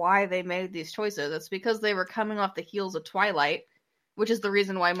determine why they made these choices. It's because they were coming off the heels of Twilight, which is the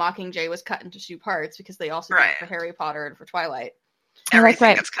reason why Mockingjay was cut into 2 parts, because they also did it for Harry Potter and for Twilight.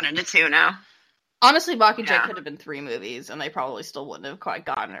 Everything gets cut into 2 now. Honestly, Mockingjay could have been 3 movies, and they probably still wouldn't have quite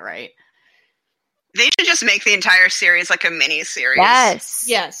gotten it right. They should just make the entire series like a mini-series.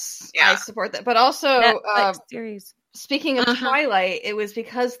 Yes. I support that. But also, series. Speaking of Twilight, it was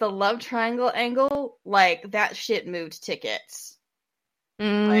because the love triangle angle, like, that shit moved tickets.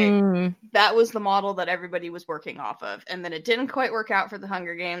 Like, that was the model that everybody was working off of. And then it didn't quite work out for the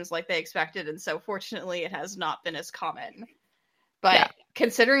Hunger Games like they expected, and so fortunately it has not been as common. But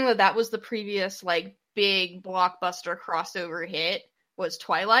considering that was the previous, like, big blockbuster crossover hit, was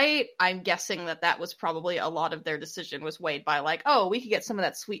Twilight, I'm guessing that was probably a lot of their decision was weighed by like, oh, we could get some of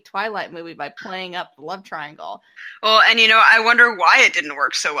that sweet Twilight movie by playing up the love triangle. Well, and I wonder why it didn't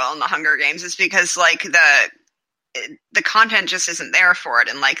work so well in the Hunger Games. Is because like the content just isn't there for it,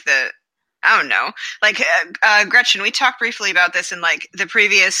 and like I don't know. Like, Gretchen, we talked briefly about this in like the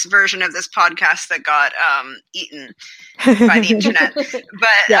previous version of this podcast that got eaten by the internet.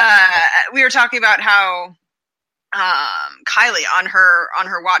 But we were talking about how Kylie on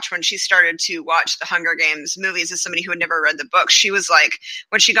her watch, when she started to watch the Hunger Games movies as somebody who had never read the books, she was like,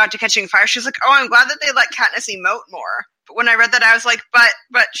 when she got to Catching Fire, she was like, oh, I'm glad that they let Katniss emote more. But when I read that, I was like,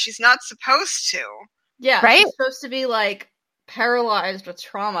 but she's not supposed to. Yeah, right? She's supposed to be like paralyzed with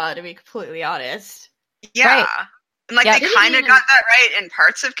trauma, to be completely honest. Yeah. Right. And like they kind of got that right in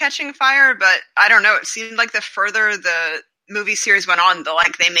parts of Catching Fire, but I don't know, it seemed like the further the movie series went on,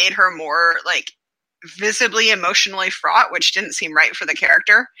 they made her more like visibly emotionally fraught, which didn't seem right for the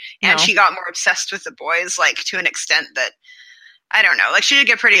character. And she got more obsessed with the boys, like to an extent that I don't know. Like she did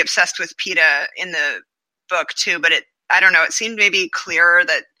get pretty obsessed with Peeta in the book too, but I don't know, it seemed maybe clearer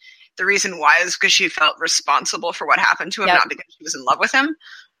that the reason why is because she felt responsible for what happened to him, not because she was in love with him.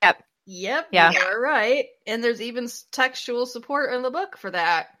 Yep. Yeah. You're right. And there's even textual support in the book for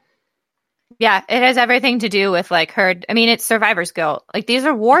that. Yeah, it has everything to do with like her. I mean, it's survivor's guilt. Like these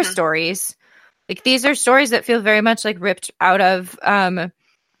are war stories. Like these are stories that feel very much like ripped out of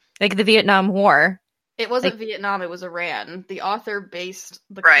like the Vietnam War. It wasn't Vietnam, it was Iran. The author based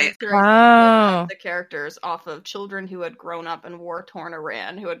the characters off of children who had grown up in war-torn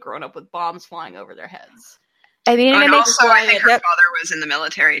Iran, who had grown up with bombs flying over their heads. I mean, and also I think her father was in the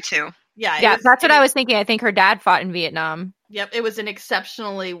military too. Yeah, that's what I was thinking. I think her dad fought in Vietnam. Yep, it was an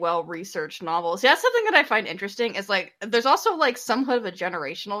exceptionally well-researched novel. So that's something that I find interesting is like, there's also like somewhat of a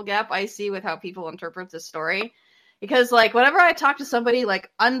generational gap I see with how people interpret this story. Because, like, whenever I talk to somebody,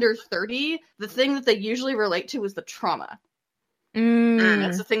 like, under 30, the thing that they usually relate to is the trauma.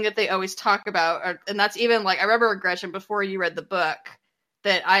 That's the thing that they always talk about. And that's even, like, I remember, Gretchen, before you read the book,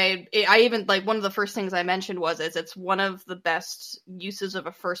 that I even, like, one of the first things I mentioned was it's one of the best uses of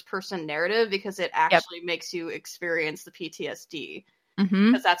a first-person narrative because it actually makes you experience the PTSD.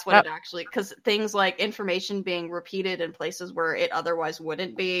 Because that's what it actually... Because things like information being repeated in places where it otherwise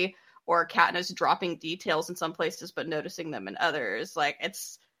wouldn't be, or Katniss dropping details in some places but noticing them in others. Like,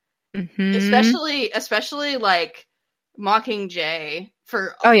 it's especially like Mockingjay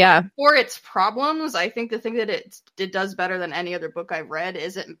for its problems. I think the thing that it does better than any other book I've read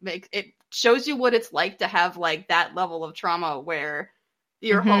is it shows you what it's like to have like that level of trauma where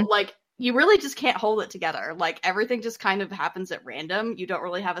your whole, like, you really just can't hold it together. Like, everything just kind of happens at random. You don't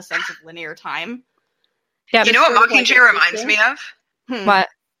really have a sense of linear time. Yeah, you know what Mockingjay reminds me of? What?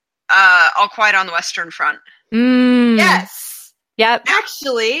 All Quiet on the Western Front. Yes. Yep.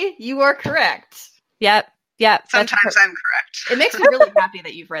 Actually, you are correct. Yep. Sometimes I'm correct. It makes me really happy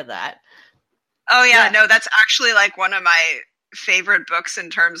that you've read that. Oh yeah, no, that's actually like one of my favorite books in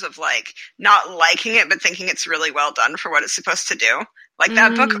terms of like not liking it but thinking it's really well done for what it's supposed to do. Like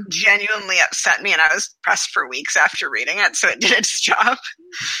that book genuinely upset me and I was pressed for weeks after reading it, so it did its job.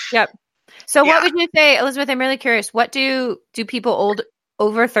 Yep. So what would you say, Elizabeth, I'm really curious, what do people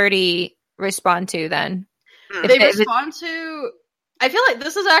over 30 respond to then? They respond to... I feel like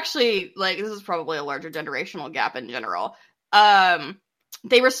this is actually, like, this is probably a larger generational gap in general.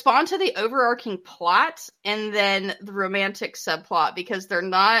 They respond to the overarching plot and then the romantic subplot because they're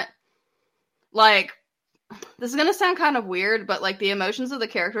not, like... This is going to sound kind of weird, but, like, the emotions of the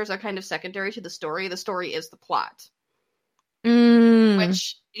characters are kind of secondary to the story. The story is the plot.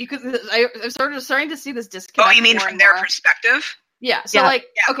 Which, I'm sort of starting to see this disconnect. Oh, you mean from their perspective? Yeah, so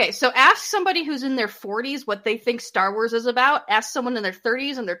okay, so ask somebody who's in their 40s what they think Star Wars is about, ask someone in their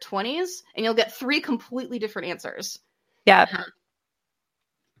 30s and their 20s, and you'll get 3 completely different answers. Yeah.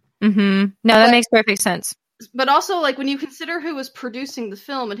 No, that makes perfect sense. But also, like, when you consider who was producing the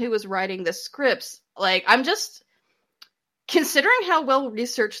film and who was writing the scripts, like, I'm just... Considering how well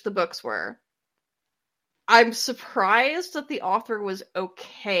researched the books were, I'm surprised that the author was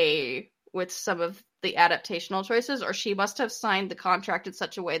okay with some of the adaptational choices, or she must have signed the contract in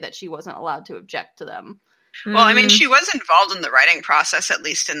such a way that she wasn't allowed to object to them. Well, I mean, she was involved in the writing process, at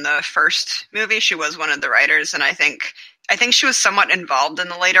least in the first movie. She was one of the writers, and I think she was somewhat involved in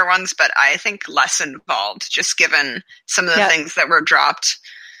the later ones, but I think less involved, just given some of the things that were dropped.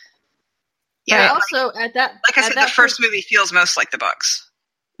 Yeah. Also, the first movie feels most like the books.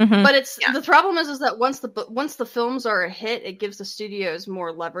 But the problem is that once the films are a hit, it gives the studios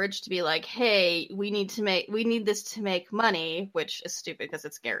more leverage to be like, hey, we need this to make money, which is stupid because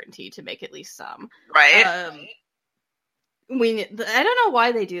it's guaranteed to make at least some. Right. I don't know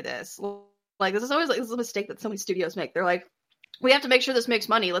why they do this. Like, this is always like, this is a mistake that so many studios make. They're like, we have to make sure this makes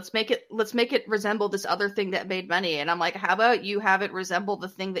money. Let's make it resemble this other thing that made money. And I'm like, how about you have it resemble the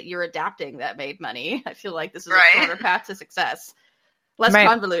thing that you're adapting that made money? I feel like this is a shorter path to success. Less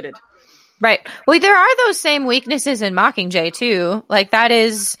convoluted. Right. Well, there are those same weaknesses in Mockingjay too. Like that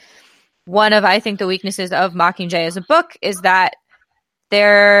is one of, I think, the weaknesses of Mockingjay as a book is that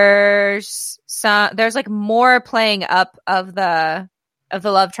there's like more playing up of the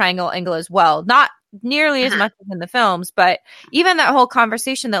love triangle angle as well. Not nearly as much as in the films, but even that whole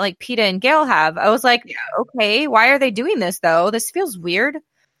conversation that like Peeta and Gale have, I was like, okay, why are they doing this though? This feels weird.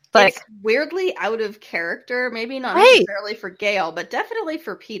 Like it's weirdly out of character. Maybe not necessarily for Gale, but definitely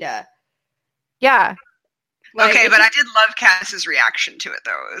for Peeta. Yeah. Like, okay, but I did love Cass's reaction to it,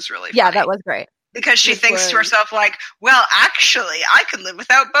 though. It was really funny. Yeah, that was great. Because she thinks to herself, like, well, actually, I could live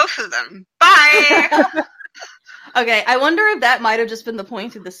without both of them. Bye! Okay, I wonder if that might have just been the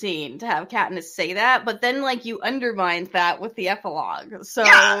point of the scene, to have Katniss say that, but then, like, you undermined that with the epilogue, so...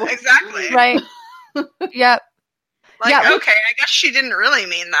 Yeah, exactly. Right. Yep. Like, yeah, okay, I guess she didn't really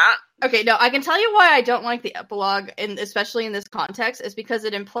mean that. Okay, no, I can tell you why I don't like the epilogue, and especially in this context, is because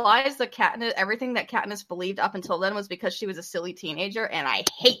it implies that Katniss, everything that Katniss believed up until then was because she was a silly teenager, and I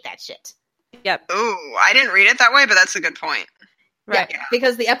hate that shit. Yep. Ooh, I didn't read it that way, but that's a good point. Right, yeah.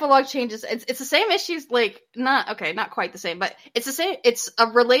 Because the epilogue changes, it's the same issues, like, not quite the same, but it's the same, it's a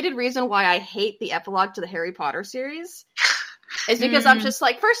related reason why I hate the epilogue to the Harry Potter series, is because I'm just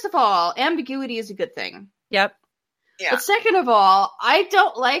like, first of all, ambiguity is a good thing. Yep. Yeah. But second of all, I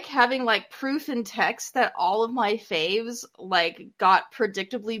don't like having, like, proof in text that all of my faves, like, got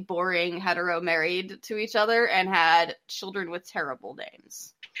predictably boring hetero married to each other and had children with terrible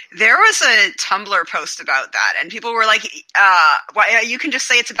names. There was a Tumblr post about that, and people were like, you can just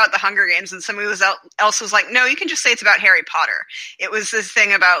say it's about the Hunger Games, and somebody else was like, no, you can just say it's about Harry Potter. It was this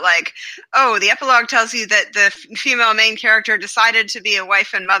thing about, like, oh, the epilogue tells you that the female main character decided to be a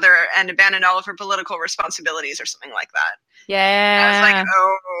wife and mother and abandoned all of her political responsibilities or something like that. Yeah. I was like,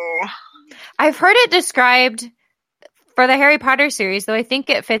 oh. I've heard it described for the Harry Potter series, though I think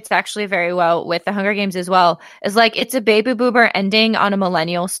it fits actually very well with the Hunger Games as well, is like it's a baby boomer ending on a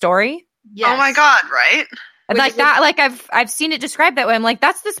millennial story. Yes. Oh my god, right? And like that, like I've seen it described that way. I'm like,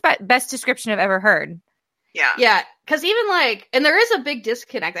 that's the best description I've ever heard. Yeah. Yeah, because even like, and there is a big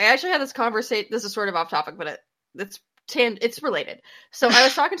disconnect. I actually had this conversation, this is sort of off topic, but it's related. So I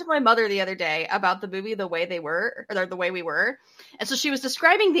was talking to my mother the other day about the movie The Way They Were, or The Way We Were. And so she was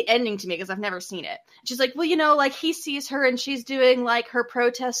describing the ending to me because I've never seen it. She's like, well, you know, like he sees her and she's doing like her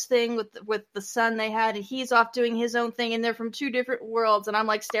protest thing with the son they had, and he's off doing his own thing, and they're from two different worlds. And I'm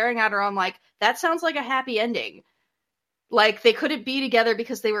like staring at her, I'm like, that sounds like a happy ending. Like they couldn't be together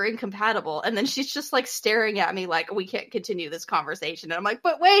because they were incompatible. And then she's just like staring at me like, we can't continue this conversation. And I'm like,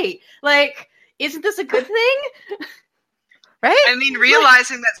 but wait, like, isn't this a good thing? Right? I mean,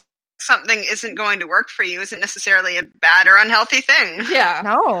 realizing that something isn't going to work for you isn't necessarily a bad or unhealthy thing. Yeah.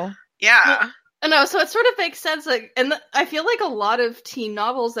 No. Yeah. No, so it sort of makes sense. Like, and I feel like a lot of teen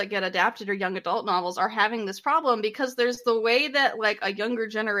novels that get adapted or young adult novels are having this problem because there's the way that like a younger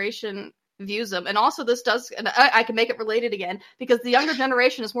generation views them. And also this does, and I can make it related again, because the younger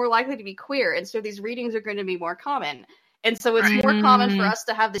generation is more likely to be queer. And so these readings are going to be more common. And so it's more common for us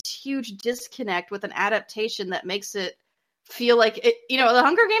to have this huge disconnect with an adaptation that makes it feel like it, you know, The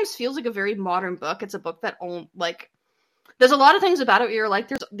Hunger Games feels like a very modern book. It's a book that there's a lot of things about it where you're like,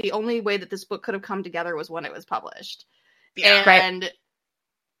 there's the only way that this book could have come together was when it was published. Yeah, and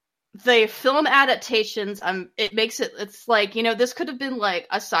the film adaptations, it makes it's like, you know, this could have been like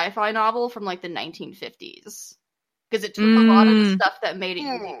a sci-fi novel from like the 1950s. Because it took a lot of the stuff that made it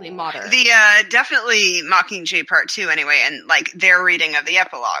uniquely modern. The, definitely Mockingjay Part 2 anyway, and, like, their reading of the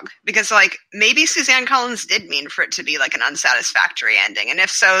epilogue. Because, like, maybe Suzanne Collins did mean for it to be, like, an unsatisfactory ending. And if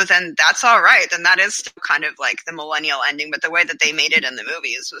so, then that's alright. Then that is still kind of, like, the millennial ending. But the way that they made it in the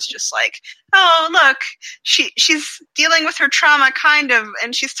movies was just like, oh, look, she's dealing with her trauma, kind of,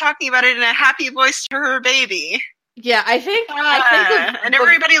 and she's talking about it in a happy voice to her baby. Yeah, I think and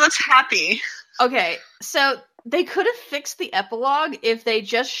everybody looks happy. Okay, so they could have fixed the epilogue if they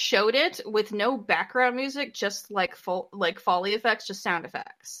just showed it with no background music, just like Foley effects, just sound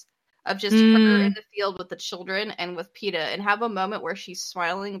effects of just her in the field with the children and with Peeta, and have a moment where she's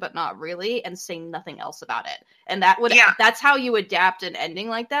smiling but not really, and say nothing else about it. And that's how you adapt an ending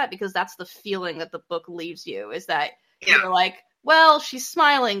like that, because that's the feeling that the book leaves you, is that you're like, well, she's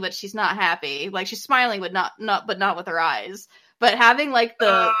smiling but she's not happy. Like she's smiling but not with her eyes. But having like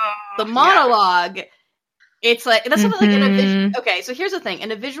the monologue. Yeah. It's like, that's something like in a visual. Okay, so here's the thing.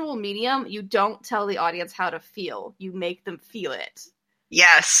 In a visual medium, you don't tell the audience how to feel. You make them feel it.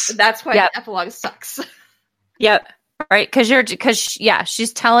 Yes. That's why the epilogue sucks. Yep. Right. Because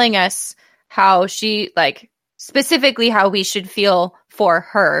she's telling us how she, like, specifically how we should feel for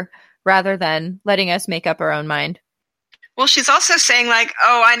her, rather than letting us make up our own mind. Well, she's also saying like,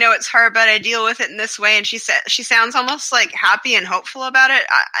 "Oh, I know it's hard, but I deal with it in this way." And she sounds almost like happy and hopeful about it.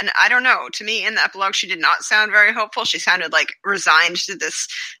 And I don't know. To me, in the epilogue, she did not sound very hopeful. She sounded like resigned to this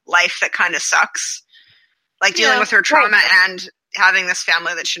life that kind of sucks, like dealing with her trauma and having this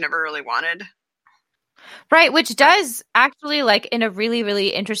family that she never really wanted. Right, which does actually, like, in a really, really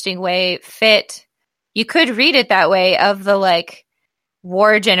interesting way fit. You could read it that way, of the, like,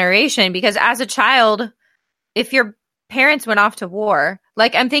 war generation, because as a child, if your parents went off to war,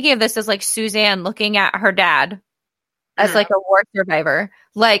 like, I'm thinking of this as, like, Suzanne looking at her dad as, like, a war survivor.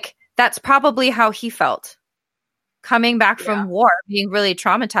 Like, that's probably how he felt. Coming back from war, being really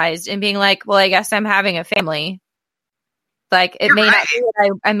traumatized and being like, well, I guess I'm having a family. Like, it may not be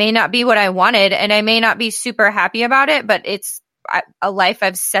I may not be what I wanted, and I may not be super happy about it, but it's a life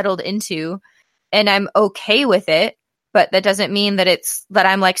I've settled into, and I'm okay with it. But that doesn't mean that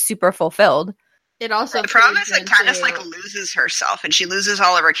I'm like super fulfilled. It also the problem is that Katniss like loses herself, and she loses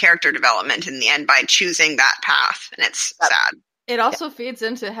all of her character development in the end by choosing that path, and it's sad. It also feeds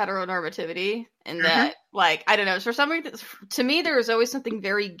into heteronormativity in that, like, I don't know, for some reason, to me, there was always something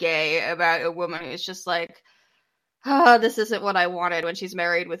very gay about a woman who's just like, oh, this isn't what I wanted when she's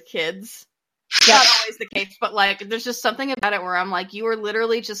married with kids. Not always the case, but like, there's just something about it where I'm like, you are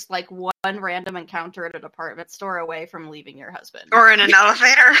literally just like one random encounter at a department store away from leaving your husband. Or in an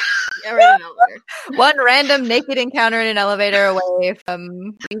elevator. Or in an elevator. One random naked encounter in an elevator away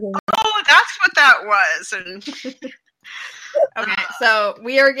from... Oh, that's what that was. Okay, so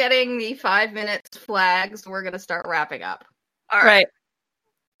we are getting the 5 minutes flags. We're going to start wrapping up. All right.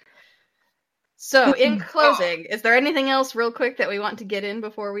 So, in closing, is there anything else real quick that we want to get in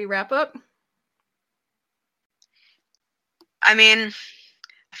before we wrap up? I mean,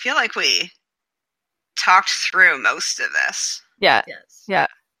 I feel like we talked through most of this. Yeah. Yes. Yeah.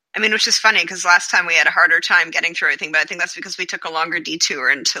 I mean, which is funny because last time we had a harder time getting through everything, but I think that's because we took a longer detour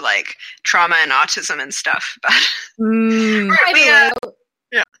into like trauma and autism and stuff. But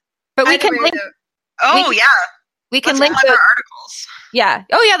but we can link. We can link our articles. Yeah.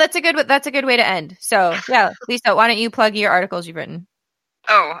 Oh, yeah. That's a good way to end. So, yeah, Lisa, why don't you plug your articles you've written?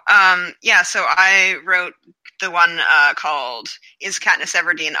 So I wrote the one called "Is Katniss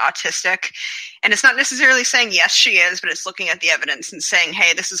Everdeen Autistic?" And it's not necessarily saying yes, she is, but it's looking at the evidence and saying,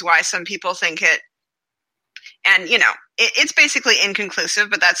 hey, this is why some people think it. And, you know, it's basically inconclusive,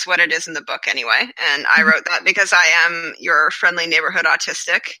 but that's what it is in the book anyway. And I wrote that because I am your friendly neighborhood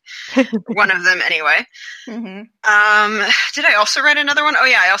autistic. One of them anyway. Mm-hmm. Did I also write another one? Oh,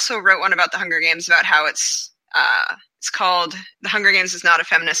 yeah, I also wrote one about the Hunger Games, about how it's called The Hunger Games is Not a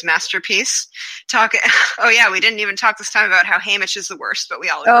Feminist Masterpiece. We didn't even talk this time about how Haymitch is the worst, but we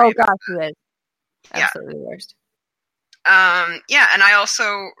all agree. Oh, gosh, he is. Absolutely the worst. And I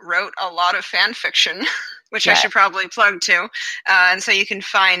also wrote a lot of fan fiction, which I should probably plug too. And so you can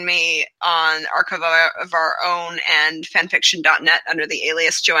find me on Archive of Our Own and fanfiction.net under the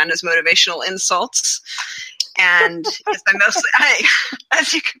alias Joanna's Motivational Insults. And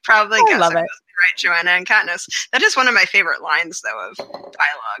as you could probably guess, love it. Right, Joanna and Katniss. That is one of my favorite lines, though, of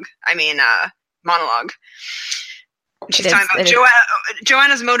dialogue. I mean, monologue. She's talking about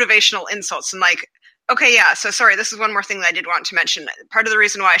Joanna's motivational insults, and like, okay, yeah, so sorry, this is one more thing that I did want to mention. Part of the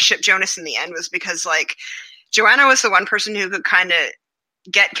reason why I shipped Jonas in the end was because, like, Joanna was the one person who could kind of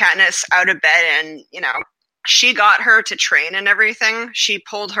get Katniss out of bed, and, you know, she got her to train and everything. She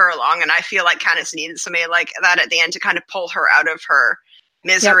pulled her along, and I feel like Katniss needed somebody like that at the end to kind of pull her out of her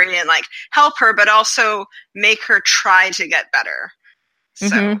misery and, like, help her, but also make her try to get better.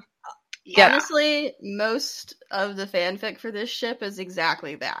 So, honestly, most of the fanfic for this ship is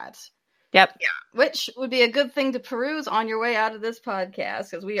exactly that. Yep. Yeah. Which would be a good thing to peruse on your way out of this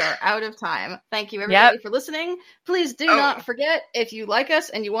podcast, because we are out of time. Thank you, everybody, for listening. Please do not forget, if you like us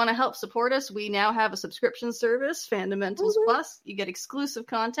and you want to help support us, we now have a subscription service, Fandamentals Plus. You get exclusive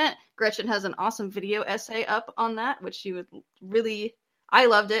content. Gretchen has an awesome video essay up on that, which you would really... I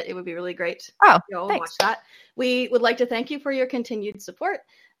loved it. It would be really great. You'll watch that. We would like to thank you for your continued support.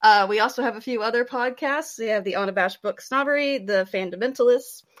 We also have a few other podcasts. We have the Unabashed Book Snobbery, the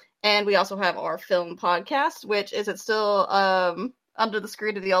Fundamentalists, and we also have our film podcast, which is it still under the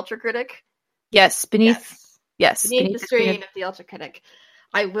screen of the Ultra Critic? Yes, beneath the screen of the Ultra Critic.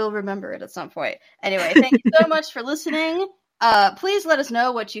 I will remember it at some point. Anyway, thank you so much for listening. Please let us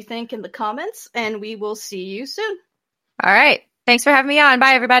know what you think in the comments, and we will see you soon. All right. Thanks for having me on.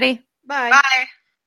 Bye, everybody. Bye. Bye.